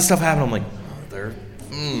my God, this stuff happened. I'm like,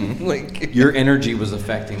 like your energy was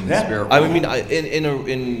affecting the spirit world. I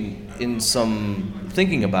mean, in some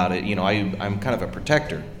thinking about it, I'm kind of a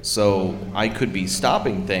protector, so I could be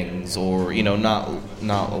stopping things or not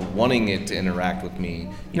wanting it to interact with me.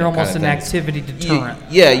 You're almost an activity deterrent.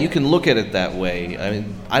 Yeah, you can look at it that way. I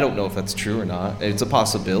mean, I don't know if that's true or not. It's a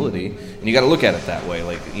possibility, and you got to look at it that way.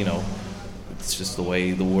 Like it's just the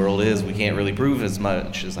way the world is. We can't really prove as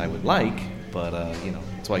much as I would like, but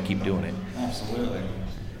that's why I keep doing it. Absolutely.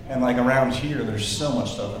 And like around here, there's so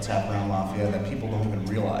much stuff that's happening around Lafayette that people don't even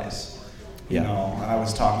realize. And I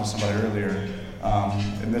was talking to somebody earlier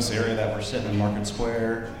in this area that we're sitting in Market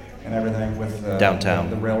Square and everything with downtown,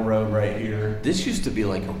 the railroad right here. This used to be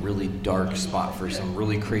like a really dark spot for some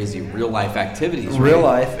really crazy real life activities. Real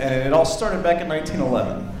life, and it all started back in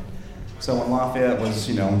 1911. So when Lafayette was,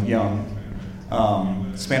 young,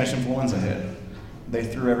 Spanish influenza hit. They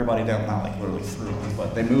threw everybody down, not like literally threw them,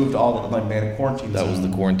 but they moved all the they had a quarantine zone. That was the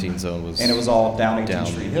quarantine zone, and it was all down 18th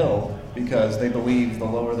Street Hill because they believed the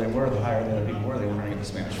lower they were, the higher the other people were, they were going to get the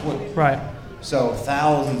Spanish flu. Right. So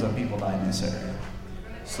thousands of people died in this area.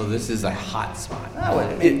 So this is a hot spot.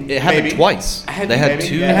 It happened twice. They had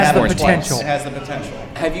 2. It has the potential. It has the potential.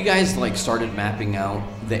 Have you guys started mapping out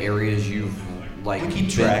the areas you've been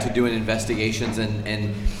to doing investigations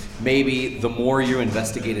and maybe the more you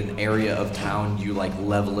investigate an area of town, you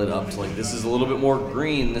level it up to this is a little bit more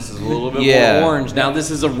green, this is a little bit more orange. Now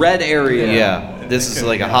this is a red area. Yeah, this is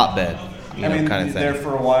like a hotbed, kind of thing. There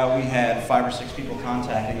for a while we had 5 or 6 people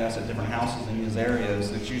contacting us at different houses in these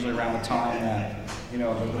areas. It's usually around the time that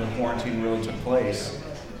the quarantine really took place.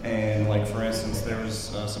 And for instance, there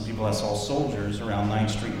was some people that saw soldiers around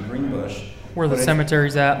 9th Street in Greenbush. Where the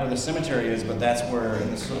cemetery's at. Where the cemetery is, but that's where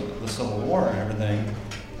in the Civil War and everything.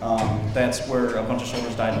 That's where a bunch of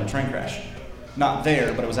soldiers died in a train crash. Not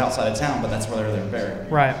there, but it was outside of town, but that's where they were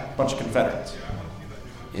buried. Right. A bunch of Confederates.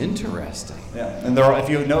 Interesting. Yeah, and if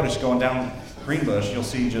you notice going down Greenbush, you'll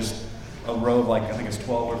see just a row of I think it's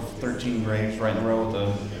 12 or 13 graves right in a row with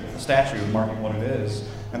the statue marking what it is,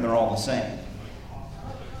 and they're all the same.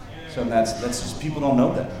 So that's just, people don't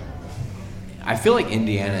know that. I feel like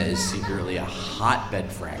Indiana is secretly a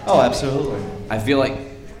hotbed for activity. Oh, absolutely. I feel like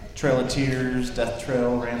Trail of Tears, Death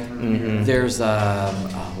Trail ran through here. There's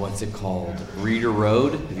what's it called? Reeder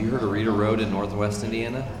Road. Have you heard of Reeder Road in Northwest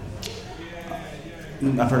Indiana?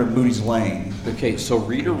 I've heard of Moody's Lane. Okay, so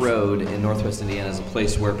Reeder Road in Northwest Indiana is a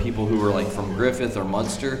place where people who were from Griffith or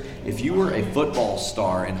Munster, if you were a football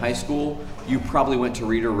star in high school, you probably went to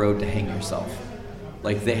Reeder Road to hang yourself.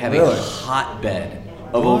 They have a hotbed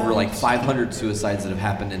of over 500 suicides that have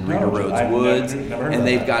happened in Reeder Road's woods, and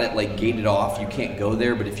they've got it gated off. You can't go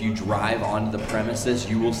there, but if you drive onto the premises,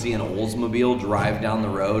 you will see an Oldsmobile drive down the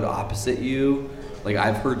road opposite you.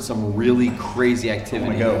 I've heard some really crazy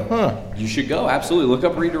activity. You should go. Absolutely, look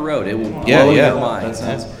up Reeder Road. It will blow your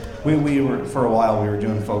mind. We were for a while. We were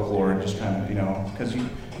doing folklore, just kind of because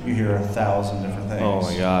you hear 1,000 different things. Oh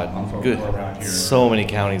my God! On folklore around here. So many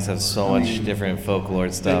counties have so much different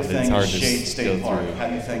folklore stuff. It's hard to Shade go State Park. through. How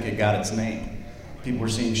do you think it got its name? People were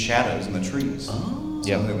seeing shadows in the trees. Oh.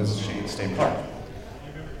 So it was Shade State Park.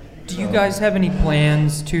 Do you guys have any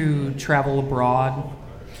plans to travel abroad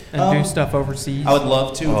and do stuff overseas? I would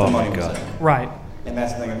love to. If the money was there. Right. And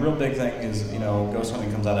that's the thing. A real big thing is ghost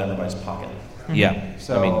hunting comes out of everybody's pocket. Yeah.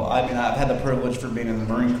 So I've had the privilege for being in the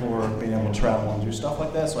Marine Corps, being able to travel and do stuff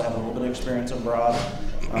like that. So I have a little bit of experience abroad.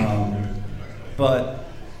 But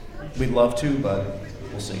we'd love to, but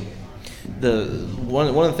we'll see. One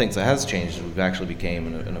of the things that has changed is we've actually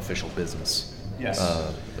became an official business. Yes.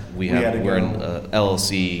 We're an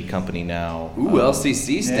LLC company now. Ooh,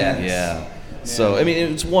 LCC status. Yeah. So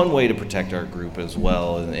it's one way to protect our group as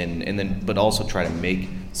well, and then but also try to make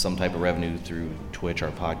some type of revenue through Twitch,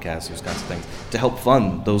 our podcast, those kinds of things, to help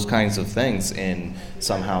fund those kinds of things, and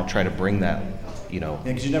somehow try to bring that, Yeah,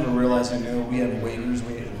 because you never realize. We have waivers.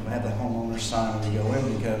 We have the homeowners sign when we go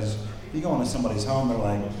in because If you go into somebody's home, they're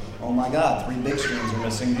like, oh my God, 3 big screens are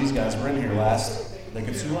missing. These guys were in here last. They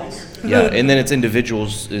could sue us. Yeah, and then it's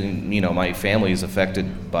individuals, and my family is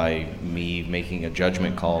affected by me making a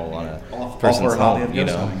judgment call on a person's home,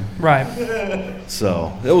 Right.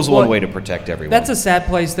 So it was one way to protect everyone. That's a sad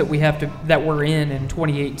place that we're in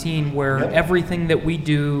 2018, where everything that we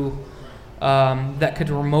do that could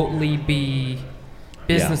remotely be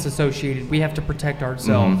business associated, we have to protect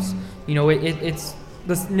ourselves.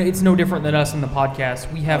 It's no different than us in the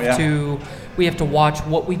podcast. We have to watch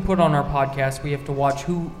what we put on our podcast. We have to watch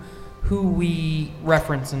who we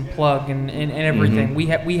reference and plug and everything. We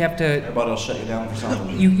have to. Everybody will shut you down for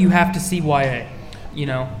something. You have to CYA,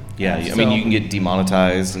 Yeah, I mean, you can get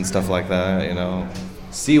demonetized and stuff like that,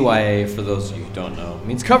 CYA, for those of you who don't know,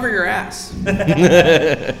 means cover your ass.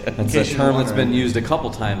 That's a term that's been used a couple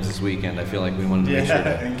times this weekend. I feel like we wanted to make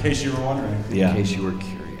sure. In case you were wondering. Yeah. In case you were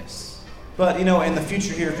curious. But, in the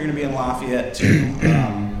future here, if you're going to be in Lafayette, too,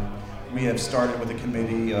 we have started with a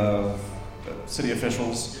committee of city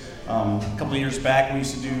officials. A couple of years back, we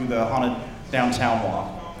used to do the haunted downtown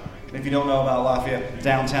walk. If you don't know about Lafayette,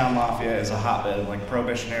 downtown Lafayette is a hotbed of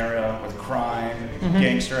Prohibition era with crime,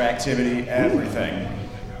 gangster activity, everything.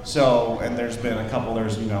 So, and there's been a couple.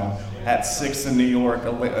 There's at 6th in New York, a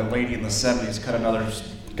lady in the 70s cut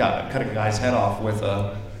a guy's head off with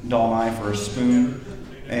a dull knife or a spoon,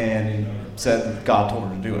 and said God told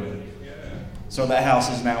her to do it. So that house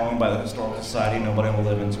is now owned by the Historical Society. Nobody will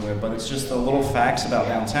live into it, but it's just the little facts about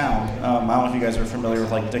downtown. I don't know if you guys are familiar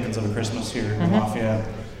with Dickens of a Christmas here in Lafayette.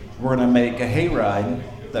 We're going to make a hayride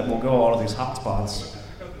that will go all of these hot spots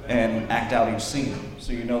and act out each scene,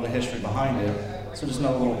 so you know the history behind it. So just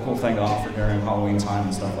another little cool thing to offer during Halloween time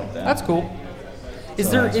and stuff like that. That's cool. Is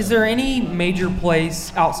there any major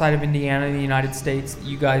place outside of Indiana in the United States that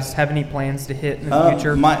you guys have any plans to hit in the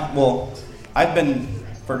future? I've been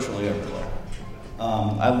virtually everywhere.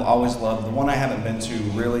 I've always loved, the one I haven't been to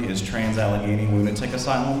really is Trans-Allegheny Lunatic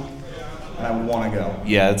Asylum. And I want to go.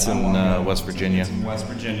 Yeah, it's in West Virginia. It's in West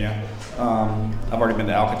Virginia. I've already been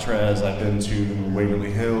to Alcatraz. I've been to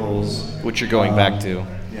Waverly Hills. Which you're going back to.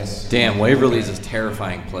 Yes. Damn, Waverly's a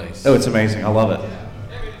terrifying place. Oh, it's amazing. I love it.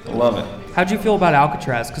 I love it. How'd you feel about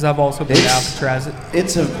Alcatraz? Because I've also been to Alcatraz.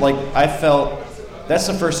 I felt, that's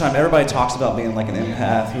the first time everybody talks about being like an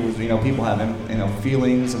empath, who, people have,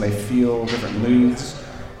 feelings and they feel different moods.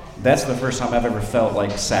 That's the first time I've ever felt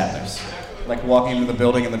sadness. Walking into the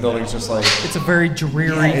building and the building's just it's a very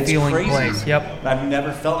dreary feeling crazy. place. Yep. I've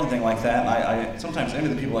never felt anything like that. I sometimes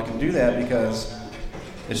envy the people that can do that, because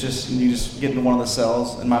it's just, you just get into one of the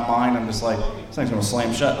cells. In my mind, I'm just like, this thing's going to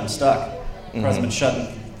slam shut. I'm stuck. It hasn't been shut in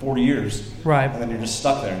 40 years. Right. And then you're just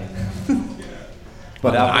stuck there.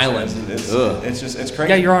 But on an island. It's crazy.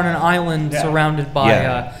 Yeah, you're on an island surrounded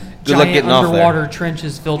by giant underwater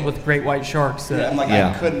trenches filled with great white sharks.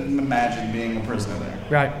 I couldn't imagine being a prisoner there.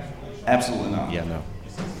 Right. Absolutely not. Yeah, no.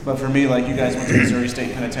 But for me, you guys went to Missouri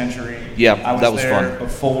State Penitentiary. Yeah, I was that was there fun.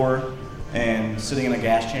 Before, and sitting in a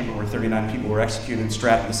gas chamber where 39 people were executed,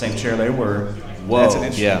 strapped in the same chair they were. Whoa, that's an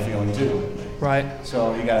interesting feeling too. Right.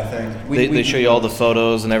 So you got to think. They show you all the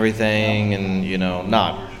photos and everything, and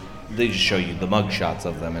they just show you the mug shots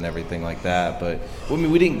of them and everything like that. But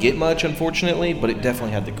we didn't get much, unfortunately, but it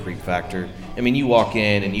definitely had the creep factor. I mean, you walk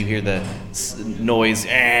in and you hear the noise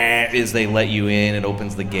as they let you in. It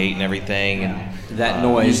opens the gate and everything, and that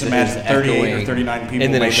noise is 38 or 39 people,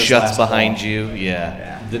 and then it shuts behind you.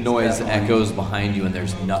 Yeah. The noise echoes behind you, and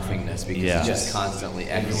there's nothingness because it's just constantly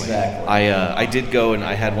echoing. Exactly. I did go, and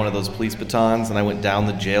I had one of those police batons, and I went down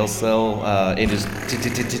the jail cell and just I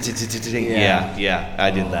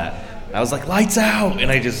did that. I was like, lights out,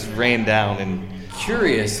 and I just ran down. And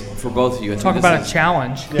curious for both of you. Talk about a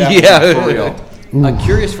challenge. Yeah. For real. I'm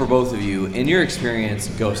curious for both of you, in your experience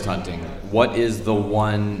ghost hunting, what is the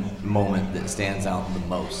one moment that stands out the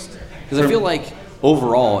most? Because I feel like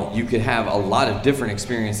overall, you could have a lot of different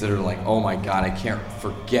experiences that are like, oh my God, I can't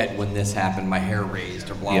forget when this happened, my hair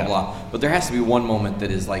raised, or blah, blah. But there has to be one moment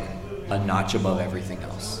that is like a notch above everything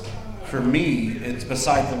else. For me, it's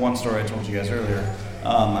besides the one story I told you guys earlier.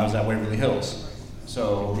 I was at Waverly Hills.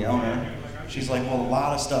 So the owner, she's like, well, a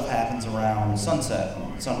lot of stuff happens around sunset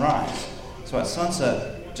and sunrise. So at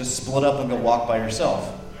sunset, just split up and go walk by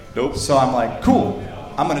yourself. Nope. So I'm like, cool,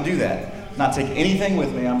 I'm going to do that. Not take anything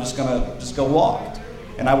with me, I'm just going to go walk.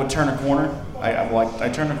 And I would turn a corner. I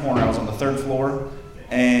turned a corner, I was on the 3rd floor,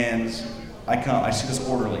 and I see this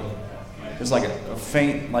orderly. It's like a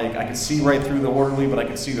faint, I could see right through the orderly, but I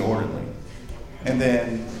could see the orderly. And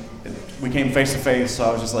then we came face to face, so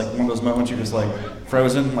I was just like, one of those moments you're just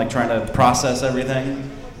frozen, trying to process everything.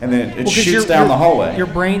 and then it 'cause shoots down the hallway. Your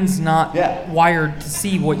brain's not wired to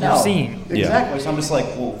see what you're seeing. Exactly. So I'm just like,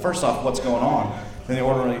 well, first off, what's going on? Then the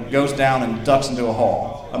orderly goes down and ducks into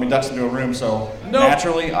a room. So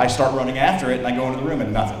naturally, I start running after it, and I go into the room,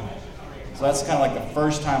 and nothing. So that's kind of like the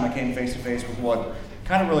first time I came face to face with what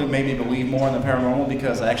kind of really made me believe more in the paranormal,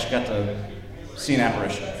 because I actually got to see an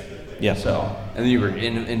apparition. Yeah. So. And then you were,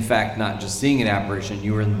 in fact, not just seeing an apparition,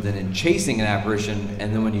 you were then chasing an apparition,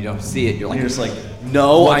 and then when you don't see it, you're just like,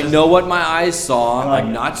 no, I know what my eyes saw.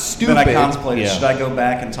 I'm not stupid. Then I contemplated, should I go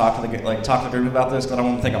back and talk to the group about this? Because I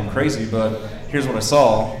don't want to think I'm crazy, but here's what I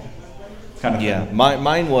saw. Kind of thing.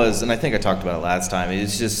 Mine was, and I think I talked about it last time.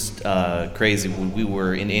 It's just crazy. When we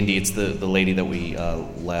were in Indy, it's the lady that we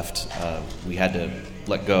left. We had to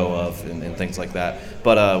let go of and things like that.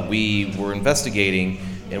 But we were investigating,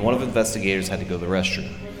 and one of the investigators had to go to the restroom.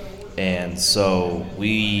 And so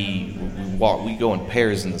we go in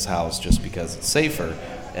pairs in this house just because it's safer.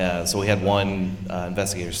 So we had one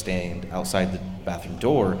investigator stand outside the bathroom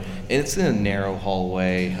door, and it's in a narrow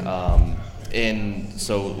hallway. And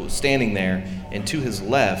so standing there, and to his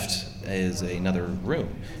left is another room,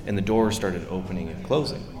 and the door started opening and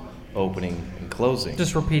closing.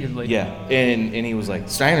 Just repeatedly. Yeah, and he was like,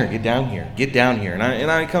 Steiner, get down here.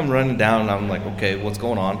 And I come running down, and I'm like, okay, what's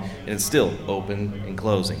going on? And it's still open and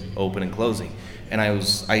closing. And I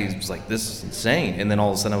was like, this is insane. And then all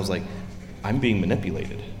of a sudden I was like, I'm being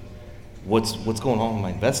manipulated. What's going on with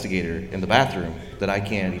my investigator in the bathroom that I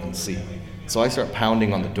can't even see? So I start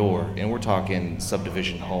pounding on the door, and we're talking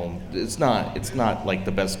subdivision home. It's not like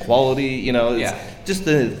the best quality, it's just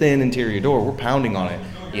the thin interior door. We're pounding on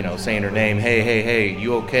it, saying her name, hey,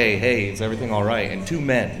 you okay? Hey, is everything all right? And two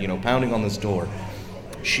men, pounding on this door.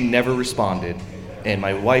 She never responded, and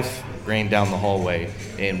my wife ran down the hallway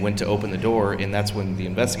and went to open the door, and that's when the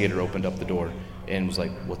investigator opened up the door and was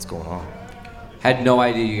like, what's going on? Had no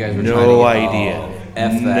idea you guys were trying to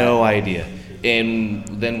get No idea. And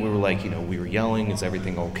then we were like, we were yelling, is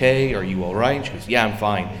everything okay? Are you all right? And she goes, yeah, I'm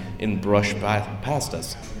fine. And brushed past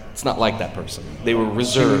us. It's not like that person. They were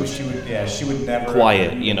reserved. She would never.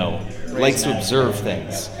 Quiet, likes to observe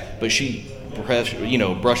things. But she,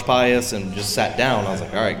 brushed by us and just sat down. I was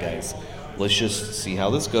like, all right, guys, let's just see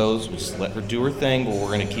how this goes. We'll just let her do her thing, but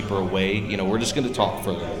we're going to keep her away. We're just going to talk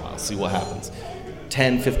for a little while, see what happens.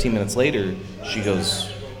 10, 15 minutes later, she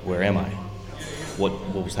goes, where am I? What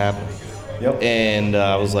was happening? Yep. And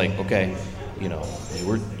I was like, okay,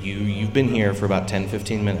 you've been here for about 10,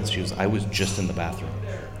 15 minutes. She goes, I was just in the bathroom.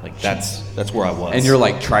 Like, that's where I was. And you're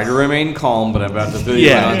like, try to remain calm, but I'm about to fill you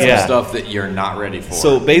in on some stuff that you're not ready for.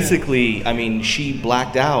 So basically, she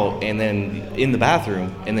blacked out and then in the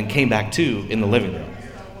bathroom and then came back in the living room.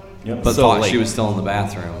 Yep. But thought she was still in the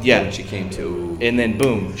bathroom. Yeah. When she came to. And then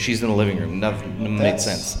boom, she's in the living room. Nothing made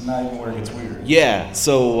sense. That's not even where it gets weird. Yeah.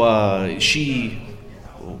 So she.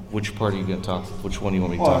 Which part are you going to talk? Which one do you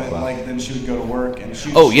want me to talk about? Then she would go to work, and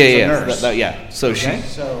she. Oh was yeah, a nurse. yeah. So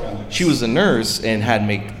she was a nurse and had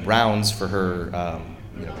make rounds for her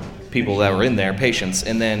people that were in there, patients,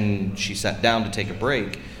 and then she sat down to take a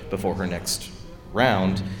break before her next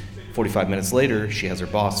round. 45 minutes later, she has her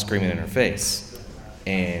boss screaming in her face,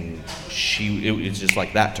 and it was just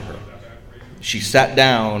like that to her. She sat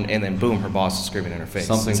down, and then boom, her boss is screaming in her face.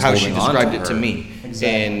 Something's That's how she holding on described to it to her. me.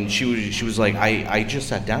 Exactly. And she was like, I just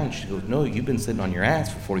sat down. She goes, no, you've been sitting on your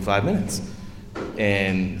ass for 45 minutes.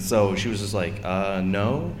 And so she was just like,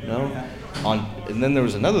 no. And then there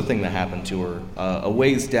was another thing that happened to her a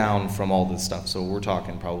ways down from all this stuff. So we're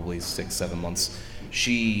talking probably 6-7 months.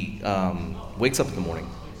 She wakes up in the morning,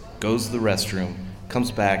 goes to the restroom,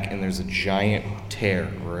 comes back, and there's a giant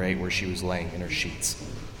tear right where she was laying in her sheets.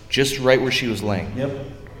 Just right where she was laying. Yep.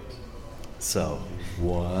 So.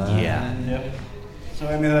 What? Yeah. Yep. So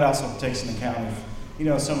that also takes into account of,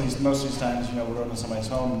 most of these times, we're going to somebody's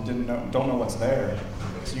home and don't know what's there.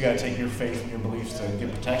 So you got to take your faith and your beliefs to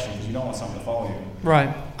get protection because you don't want something to follow you.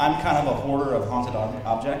 Right. I'm kind of a hoarder of haunted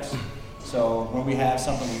objects. So when we have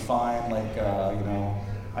something we find, like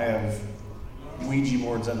I have Ouija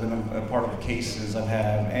boards that have been a part of the cases. I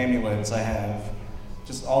have amulets. I have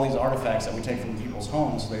just all these artifacts that we take from people's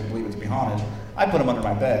homes so they believe it to be haunted. I put them under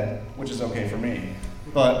my bed, which is okay for me.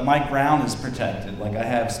 But my ground is protected. Like I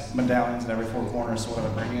have medallions in every four corners, so whatever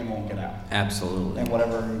I bring in won't get out. Absolutely. And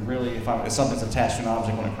whatever, really, if something's attached to an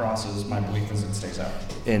object when it crosses, my belief is it stays out.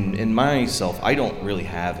 In myself, I don't really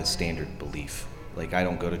have a standard belief. Like I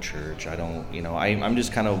don't go to church. I don't, I'm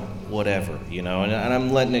just kind of whatever, and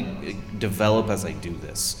I'm letting it develop as I do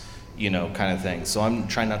this. kind of thing. So I'm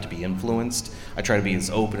trying not to be influenced. I try to be as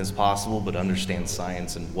open as possible, but understand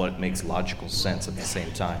science and what makes logical sense at the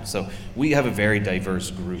same time. So we have a very diverse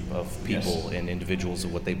group of people and individuals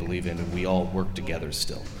of what they believe in, and we all work together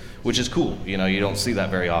still, which is cool. You don't see that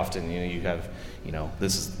very often. You have,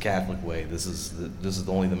 this is the Catholic way. This is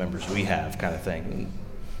only the members we have, kind of thing.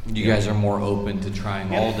 You guys are more open to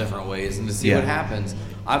trying all different ways and to see what happens.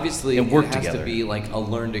 Obviously, and work it has together. to be like a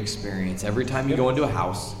learned experience. Every time you go into a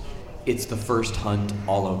house, it's the first hunt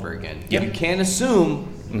all over again. Yep. You can't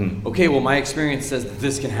assume, okay, well, my experience says that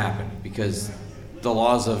this can happen because the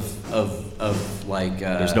laws of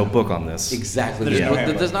there's no book on this. Exactly.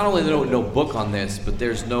 There's not only no book on this, but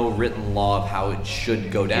there's no written law of how it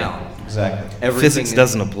should go down. Yeah, exactly. Physics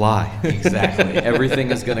doesn't apply. Exactly.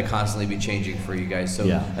 Everything is going to constantly be changing for you guys.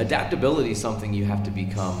 So adaptability is something you have to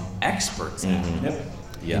become experts at. Yep.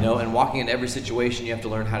 Yeah. And walking in every situation, you have to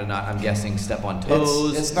learn how to not, I'm guessing, step on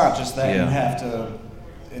toes. It's not just that. Yeah. You have to.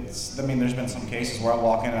 There's been some cases where I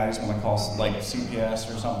walk in and I just want to call like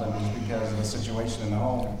CPS or something just because of the situation in the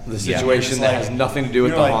home. The situation that has nothing to do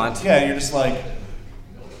with the haunt. Yeah, you're just like,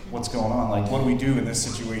 what's going on? Like, what do we do in this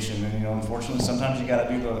situation? And unfortunately, sometimes you got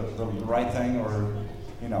to do the right thing, or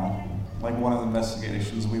like one of the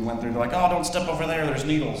investigations we went through. They're like, oh, don't step over there. There's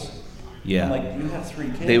needles. Yeah. I'm like, you have 3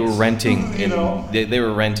 kids. They were renting. They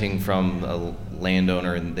were renting from a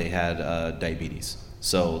landowner, and they had diabetes.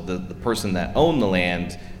 So the person that owned the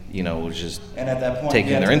land, was just and at that point,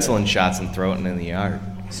 taking their insulin shots and throwing it in the yard.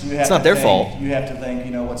 So you have it's not their fault. You have to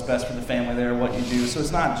think, what's best for the family there, what you do. So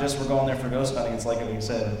it's not just we're going there for ghost hunting. It's like you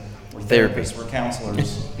said, we're therapy, therapists, we're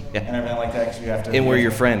counselors, and everything like that. Because you have to. And we're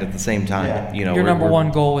your friend at the same time. Yeah. Your number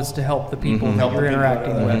one goal is to help the people that you're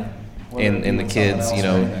interacting with. And the kids,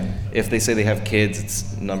 if they say they have kids,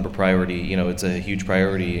 it's number priority. It's a huge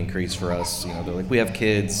priority increase for us. They're like, we have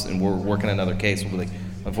kids and we're working on another case. We'll be like,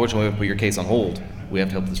 unfortunately, we have to put your case on hold. We have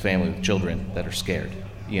to help this family with children that are scared,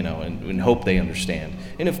 and hope they understand.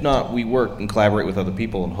 And if not, we work and collaborate with other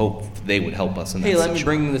people and hope they would help us in that Hey, let situation. me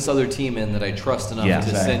bring this other team in that I trust enough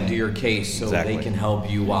to send to your case so they can help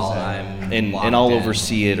you while I'm and I'll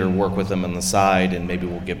oversee it or work with them on the side, and maybe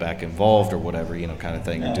we'll get back involved or whatever, kind of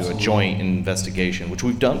thing, or do a joint investigation, which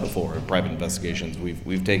we've done before, private investigations.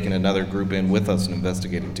 We've taken another group in with us and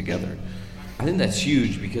investigated together. I think that's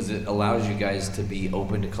huge because it allows you guys to be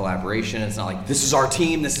open to collaboration. It's not like, this is our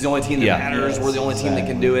team, this is the only team that matters, we're the only team that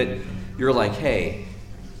can do it. You're like, hey,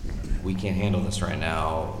 we can't handle this right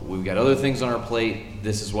now. We've got other things on our plate.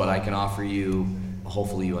 This is what I can offer you.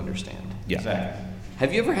 Hopefully you understand. Yeah. Exactly.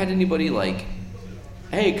 Have you ever had anybody like,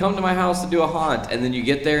 hey, come to my house to do a haunt, and then you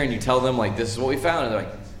get there and you tell them, like, this is what we found, and they're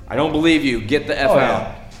like, I don't believe you. Get the F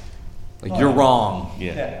out. Like, you're wrong.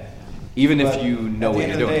 Yeah. Even if you know what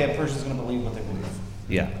you're doing. At the end of the day, a person's going to believe what they believe.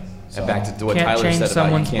 Yeah. And back to what Can't Tyler change said about you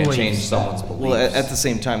someone's can't beliefs. change someone's beliefs. Well, at the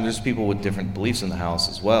same time, there's people with different beliefs in the house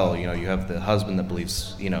as well. You have the husband that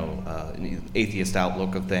believes, an atheist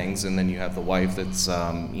outlook of things, and then you have the wife that's,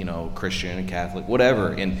 Christian and Catholic, whatever,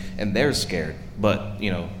 and they're scared. But,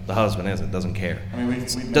 the husband doesn't care. I mean,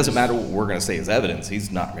 it doesn't matter what we're going to say as evidence.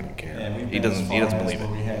 He's not going to care. Yeah, He doesn't believe it.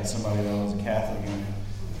 We had somebody that was a Catholic, and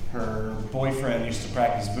her boyfriend used to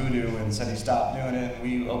practice voodoo and said he stopped doing it. And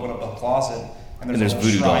we opened up a closet, and there's a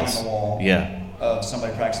voodoo shrine dolls. on the wall. Yeah. Of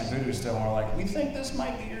somebody practicing voodoo still, and we're like, we think this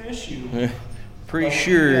might be your issue. Pretty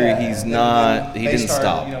sure he's not. He didn't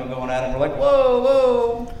stop. Going at him. We're like,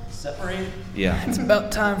 whoa, separate. Yeah. It's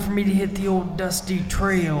about time for me to hit the old dusty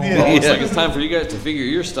trail. Well, it looks like it's time for you guys to figure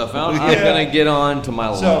your stuff out. I'm going to get on to my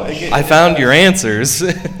lunch. I found your answers.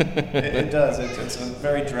 It does. It's a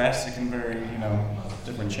very drastic and very,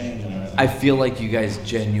 different change in it. I feel like you guys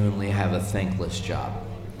genuinely have a thankless job.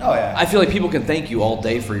 Oh, yeah. I feel like people can thank you all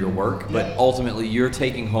day for your work, but ultimately you're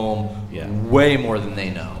taking home way more than they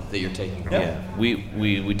know that you're taking home. Yeah,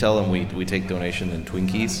 we tell them we take donation in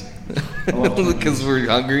Twinkies because we're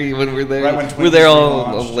hungry when we're there. Right when we're there all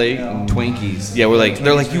relaunched, late. And Twinkies. Yeah, we're like,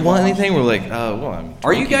 they're like, you want anything? We're like, I'm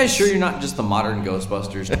Are you guys sure you're not just the modern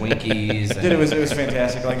Ghostbusters? Twinkies. Dude, it was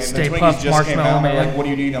fantastic. Like Stay the Twinkies Puft just came out. Marshmallow They're Man. like, what do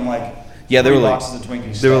you need? I'm like, Yeah, they were 3 like, boxes of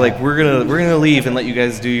Twinkies. they were like, we're gonna leave and let you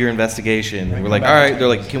guys do your investigation. And we're like, all right. They're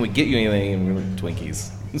like, can we get you anything? And we're like,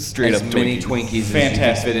 Twinkies, straight as up many Twinkies. Twinkies as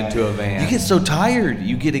Fantastic. you can fit into a van. You get so tired,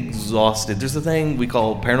 you get exhausted. There's a thing we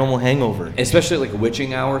call paranormal hangover. Especially like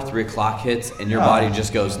witching hour, 3 o'clock hits, and your body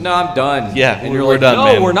just goes, no, I'm done. Yeah, and you're we're like, done, no,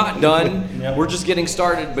 man. we're not done. Yep. We're just getting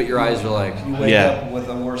started, but your eyes are like, You wake Yeah. up with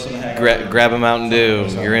a worse than a hangover. Grab a Mountain Dew.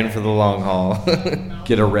 You're in for the long haul.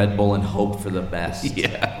 get a Red Bull and hope for the best.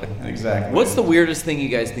 Yeah. Exactly. What's the weirdest thing you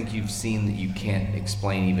guys think you've seen that you can't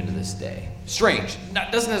explain even to this day? Strange.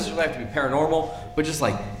 Doesn't necessarily have to be paranormal, but just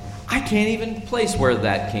like, I can't even place where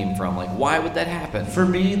that came from. Like, why would that happen? For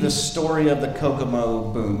me, the story of the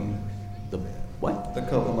Kokomo boom. The what? The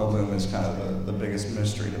Kokomo boom is kind of the biggest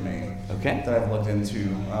mystery to me. Okay. That I've looked into. I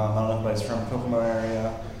don't know if anybody's from Kokomo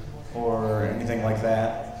area or anything like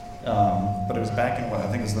that. But it was back in I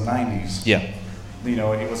think it was the 90s. Yeah. You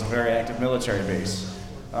know, it was a very active military base.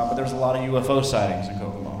 But there was a lot of UFO sightings in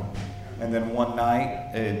Kokomo. And then one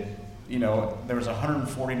night, there was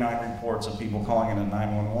 149 reports of people calling in a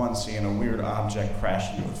 911 seeing a weird object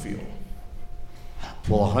crash into a field.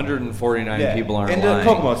 Well, 149 people aren't and lying.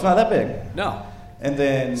 Kokomo, it's not that big. No. And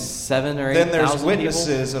then 7 or 8 then there's thousand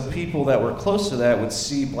witnesses of people that were close to that would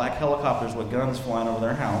see black helicopters with guns flying over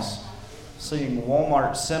their house, seeing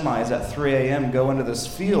Walmart semis at 3 a.m. go into this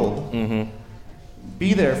field,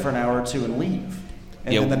 be there for an hour or two and leave.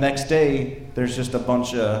 And then the next day, there's just a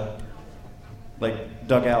bunch of,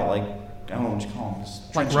 dug out, I don't know what you call them.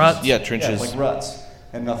 Like ruts? Yeah, trenches. Yeah, like ruts,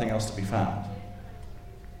 and nothing else to be found.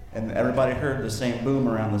 And everybody heard the same boom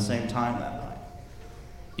around the same time that night.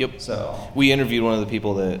 Yep. So we interviewed one of the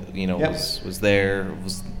people that was there,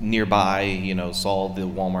 was nearby. Saw the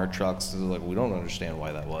Walmart trucks. Like, we don't understand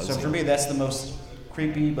why that was. So for me, that's the most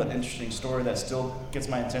creepy but interesting story that still gets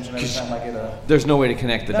my attention every time I get a. There's no way to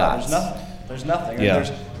connect the dots. There's nothing. Yeah.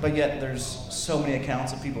 But yet there's so many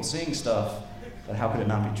accounts of people seeing stuff that how could it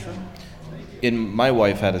not be true? And my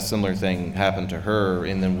wife had a similar thing happen to her,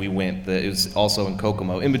 and then we went. It was also in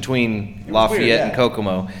Kokomo, in between Lafayette and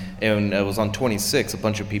Kokomo, and it was on 26. A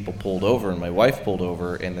bunch of people pulled over, and my wife pulled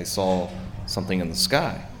over, and they saw something in the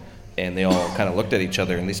sky, and they all kind of looked at each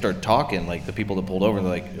other, and they started talking. Like the people that pulled over, and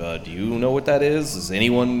they're like, "Do you know what that is? Does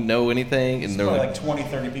anyone know anything?" And It's they're like 20,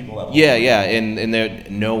 30 people. That yeah,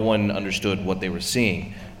 and no one understood what they were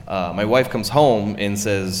seeing. My wife comes home and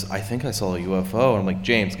says, "I think I saw a UFO." And I'm like,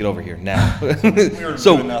 "James, get over here now."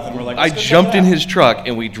 So doing nothing. We're like, I "Let's go check jumped it in out." his truck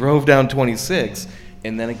and we drove down 26.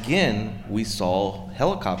 And then again, we saw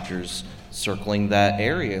helicopters circling that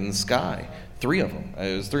area in the sky. 3 of them.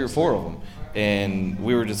 It was 3 or 4 of them. And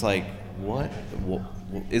we were just like, what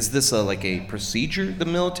is this like a procedure the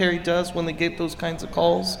military does when they get those kinds of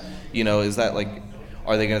calls? Is that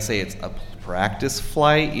are they going to say it's a practice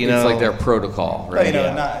flight? It's like their protocol, right?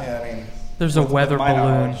 But, there's a weather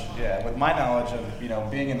balloon. With my knowledge of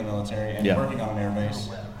being in the military and working on an air base,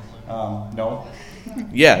 no.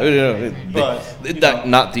 Yeah, but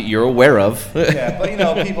not that you're aware of. Yeah,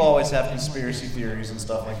 but people always have conspiracy theories and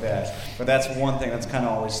stuff like that. But that's one thing that's kind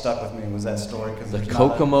of always stuck with me was that story because the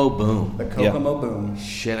Kokomo boom. The Kokomo boom.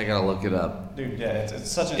 Shit, I gotta look it up. Dude, yeah,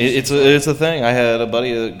 it's such an. It's a thing. I had a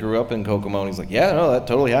buddy that grew up in Kokomo, and he's like, "Yeah, no, that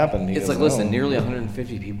totally happened." He It's goes, like, listen, nearly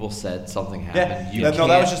 150 people said something happened. Yeah, that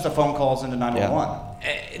was just the phone calls into 911.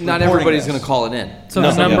 Not everybody's going to call it in. So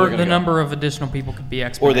the number of additional people could be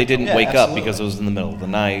exponential. Or they didn't wake up because it was in the middle of the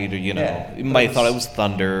night, or you might have thought it was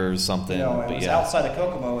thunder or something. It was outside of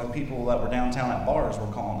Kokomo, and people that were downtown at bars were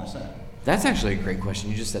calling us in. That's actually a great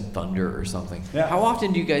question. You just said thunder or something. Yeah. How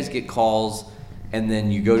often do you guys get calls, and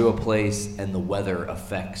then you go to a place, and the weather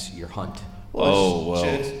affects your hunt? Well.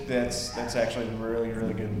 That's actually really,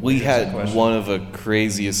 really good. We had question. one of the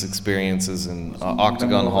craziest experiences in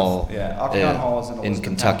Octagon Hall. Octagon Hall is in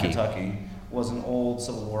Kentucky. Kentucky. Was an old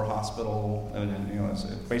Civil War hospital, and it's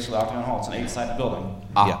basically Octagon Hall. It's an 8-sided building.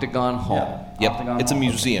 Octagon Hall. Yep. Octagon It's a Hall.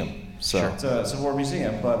 museum. So. Sure. It's a Civil War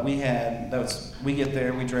museum, but we get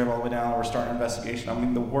there, we drove all the way down, we're starting an investigation. I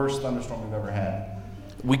mean, the worst thunderstorm we've ever had.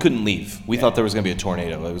 We couldn't leave. We thought there was going to be a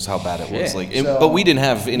tornado. It was how bad it was. So, but we didn't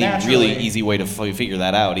have any naturally, really easy way to figure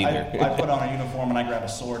that out either. I put on a uniform and I grab a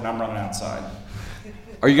sword and I'm running outside.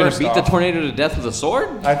 Are you going to First beat the off- tornado to death with a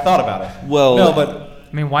sword? I thought about it. Well, no, but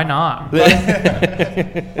I mean, why not?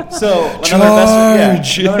 so another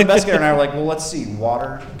investigator and I were like, well, let's see.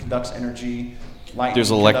 Water conducts energy. Lightning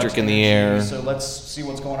There's electric conducts in the energy, air. So let's see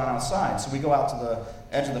what's going on outside. So we go out to the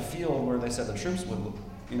edge of the field where they said the troops would,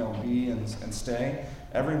 be and stay.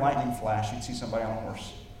 Every lightning flash, you'd see somebody on a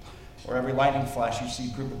horse. Or every lightning flash, you'd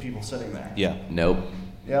see a group of people sitting there. Yeah. Nope.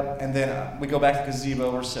 Yep. And then we go back to the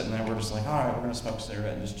gazebo. We're sitting there. We're just like, all right, we're gonna smoke a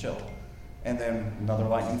cigarette and just chill. And then another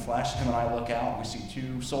lightning flash. Him and I look out. We see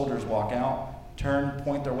 2 soldiers walk out, turn,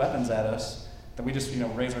 point their weapons at us. Then we just,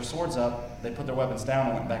 raise our swords up. They put their weapons down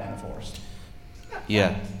and went back in the forest.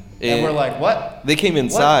 Yeah. And we're like, what? They came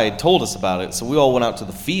inside, told us about it, so we all went out to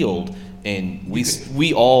the field, and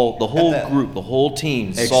the whole group, the whole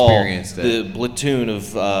team saw the platoon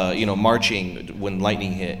of marching when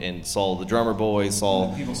lightning hit, and saw the drummer boys,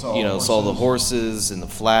 saw the horses and the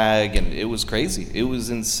flag, and it was crazy. It was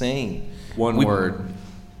insane. One word.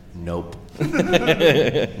 Nope. So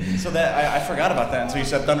that I forgot about that until you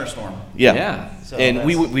said thunderstorm. Yeah. So And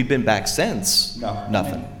we've been back since. No.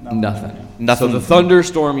 Nothing. Nothing. So the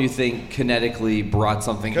thunderstorm, you think, kinetically brought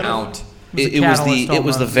something out? It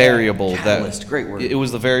was the variable Catalyst, that great word. It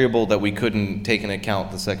was the variable that we couldn't take into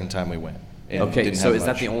account the second time we went. And Okay, didn't so have is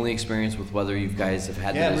that much. the only experience with weather you guys have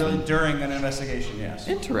had? Yeah, that has really been during an investigation, yes.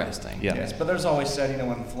 interesting. Yeah. Yes, but there's always said,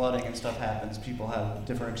 when flooding and stuff happens, people have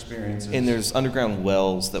different experiences. And there's underground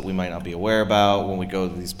wells that we might not be aware about when we go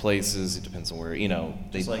to these places. It depends on where,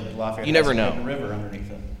 just like Lafayette you never has a know. river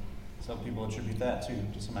underneath it. Some people attribute that too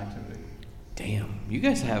to some activity. Damn, you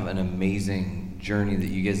guys have an amazing journey that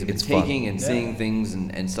you guys have been It's fun. taking and Yeah. seeing things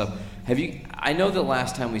and stuff. I know that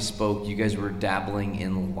last time we spoke, you guys were dabbling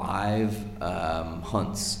in live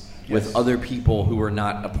hunts with Yes. other people who were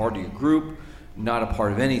not a part of your group, not a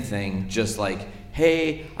part of anything, just like,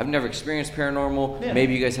 hey, I've never experienced paranormal. Yeah.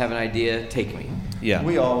 Maybe you guys have an idea. Take me. Yeah.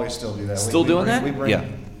 We always still do that. Still we doing bring, that? We bring Yeah.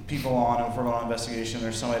 people on, and if we're going on investigation,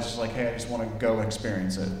 there's somebody that's just like, hey, I just want to go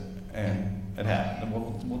experience it. And it happened.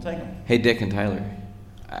 And we'll take them. Hey, Dick and Tyler,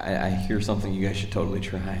 I hear something you guys should totally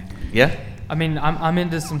try. Yeah. I mean, I'm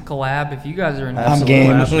into some collab. If you guys are into I'm some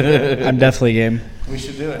game. collab. I'm definitely game. We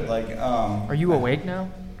should do it. Are you awake now?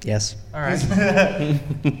 Yes. All right.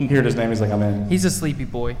 Heard his name. He's like, I'm in. He's a sleepy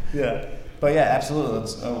boy. Yeah. But yeah,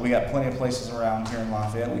 absolutely. We got plenty of places around here in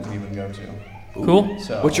Lafayette we can even go to. Cool.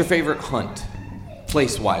 So, What's your favorite hunt?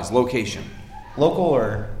 Place-wise, location. local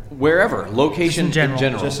or Wherever, location Just in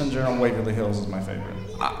general. just in general? Waverly Hills is my favorite.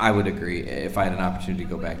 I would agree. If I had an opportunity to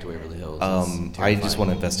go back to Waverly Hills, it's I just terrifying. want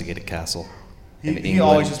to investigate a castle. in He England.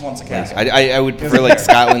 always just wants a castle. I would prefer like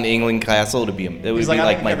Scotland, England castle to be. It would He's be I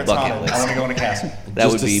like don't my care if it's bucket haunted. list. I want to go in a castle. That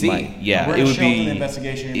Just would to be see. my yeah. We're It would show up to the be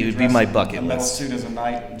investigation and it would be dressed my in bucket a metal list. suit as a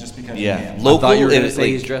knight just because Yeah. you can. Local, I thought you were going to it's say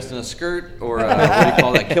like- he's dressed in a skirt or what do you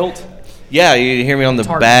call that, kilt? Yeah, you hear me on the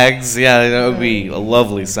Tartan. bags. Yeah, that would be a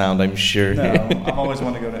lovely sound, I'm sure. No, I've always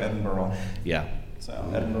wanted to go to Edinburgh. Yeah. So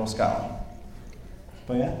Edinburgh, Scotland.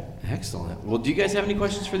 But yeah. Excellent. Well, do you guys have any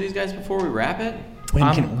questions for these guys before we wrap it? When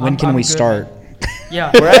can I'm we good. start?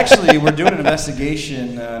 Yeah. We're doing an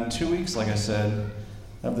investigation in 2 weeks, like I said,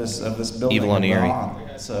 of this building. Evil on in Erie.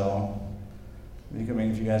 Vermont. So, if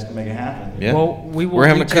you guys can make it happen. Yeah. Well, we will We're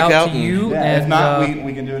having a reach out cookout to you. Yeah, and, if not,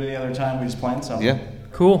 we can do it any other time. We just plan something. Yeah.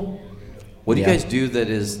 Cool. What do you Yeah. guys do that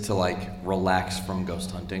is to like relax from ghost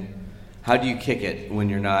hunting? How do you kick it when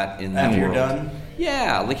you're not in that After you're world? done.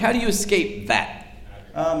 Yeah, like how do you escape that?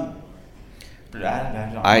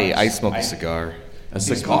 I smoke a cigar. A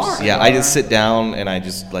cigar? Yeah, I just sit down and I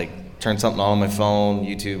just like turn something on my phone,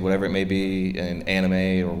 YouTube, whatever it may be, an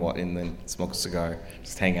anime or what, and then smoke a cigar.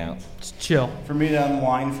 Just hang out. Just chill. For me to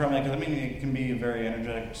unwind from it, because it can be a very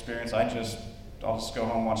energetic experience. I'll just go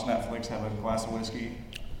home, watch Netflix, have a glass of whiskey.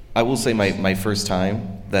 I will say my first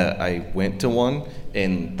time that I went to one,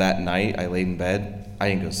 and that night I laid in bed, I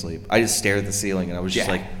didn't go to sleep. I just stared at the ceiling, and I was just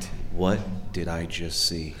like, what did I just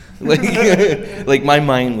see? Like my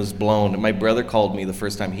mind was blown. And my brother called me the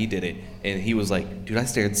first time he did it, and he was like, dude, I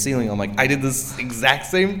stared at the ceiling. I'm like, I did this exact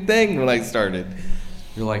same thing when I started.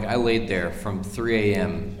 You're like, I laid there from 3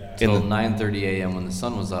 a.m. till 9:30 a.m. when the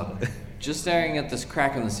sun was up, just staring at this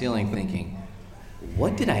crack in the ceiling thinking,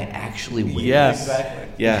 what did I actually witness? Yes.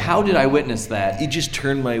 Exactly. Yeah. How did I witness that? It just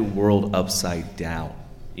turned my world upside down,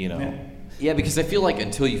 you know? Yeah. Yeah, because I feel like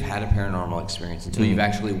until you've had a paranormal experience, until you've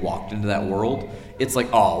actually walked into that world, it's like,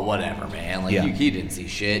 oh, whatever, man. Like, Yeah. you didn't see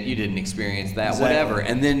shit. You didn't experience that, Exactly. whatever.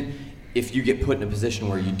 And then if you get put in a position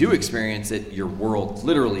where you do experience it, your world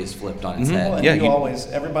literally is flipped on its Well, head. and Yeah,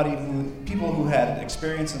 people who had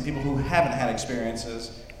experience and people who haven't had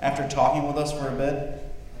experiences, after talking with us for a bit,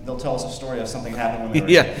 they'll tell us a story of something happened when they were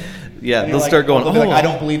a Yeah. kid. Yeah, And they'll you're start going, they'll be like, "Oh, I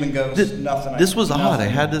don't believe in ghosts, This, nothing. this was odd. I nothing."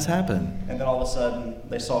 had this happen. And then all of a sudden,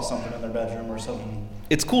 they saw something in their bedroom or something.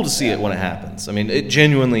 It's cool to see it when it happens. I mean, it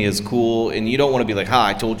genuinely is cool, and you don't want to be like, "Ha,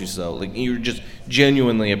 I told you so." Like, you're just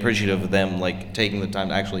genuinely appreciative of them, like taking the time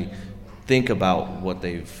to actually think about what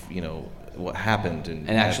they've, what happened, and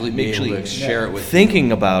actually be able to share it with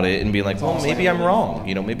thinking about it and being like, "Well, almost maybe like I'm wrong.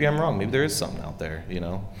 Maybe I'm wrong. Maybe there is something out there."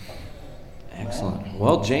 Excellent.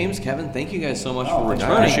 Well, James, Kevin, thank you guys so much Oh, for thank you.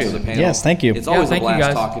 returning Appreciate to the it. panel. Yes, thank you. It's always a thank you, blast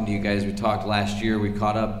guys. talking to you guys. We talked last year. We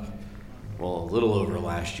caught up, well, a little over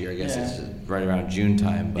last year. I guess Yeah. it's right around June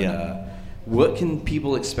time. But Yeah. what can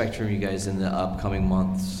people expect from you guys in the upcoming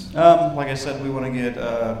months? Like I said, we want to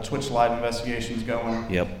get Twitch live investigations going.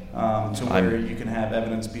 Yep. To where you can have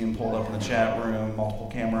evidence being pulled up in the chat room,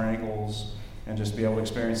 multiple camera angles, and just be able to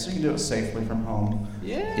experience. So you can do it safely from home.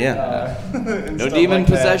 Yeah. No demon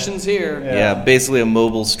possessions here. Yeah, basically a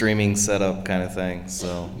mobile streaming setup kind of thing.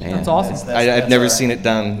 So That's awesome. I've never seen it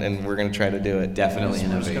done, and we're going to try to do it. Definitely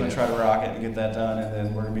We're just going to try to rock it and get that done, and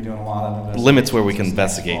then we're going to be doing a lot of Limits where we can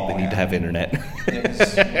investigate. They need to have internet.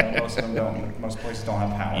 Most of them don't. Most places don't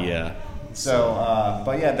have power. Yeah. So,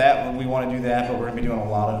 but yeah, that we want to do that, but we're going to be doing a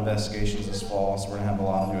lot of investigations this fall, so we're going to have a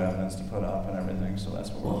lot of new evidence to put up and everything. So that's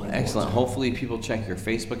what we're looking Excellent. forward Hopefully, people check your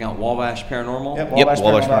Facebook out, Wabash Paranormal. to. Yep,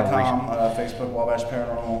 WabashParanormal.com, Facebook, Wabash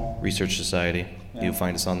Paranormal. Research Society. Yeah. You'll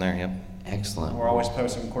find us on there. Yep. Excellent. We're always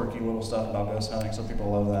posting quirky little stuff about ghost hunting, so people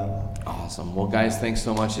love that. Awesome. Well, guys, thanks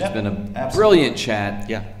so much. It's Yep, been a absolutely. brilliant chat.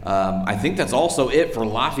 Yeah. I think that's also it for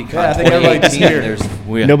LaFiCon Yeah, I think everybody's 2018. here.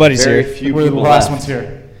 There's Nobody's very here. few We're the people last left. ones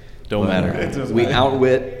here. Don't matter. It doesn't We matter.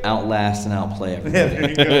 outwit, outlast, and outplay Yeah,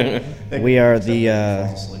 everybody. there you go. We are the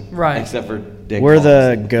Right. Except for Dick. we're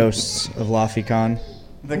the Paulson. ghosts of LaFiCon.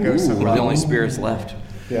 The ghosts of We're the only spirits left.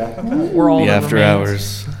 Yeah. We're all The that after remains.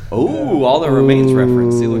 hours. Oh, all the remains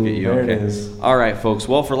reference. See, look at you. There it Okay. is. All right, folks.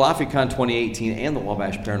 Well, for LaFiCon 2018 and the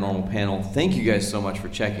Wabash Paranormal panel, thank you guys so much for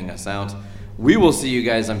checking us out. We will see you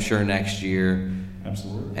guys, I'm sure, next year.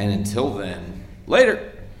 Absolutely. And until then, later.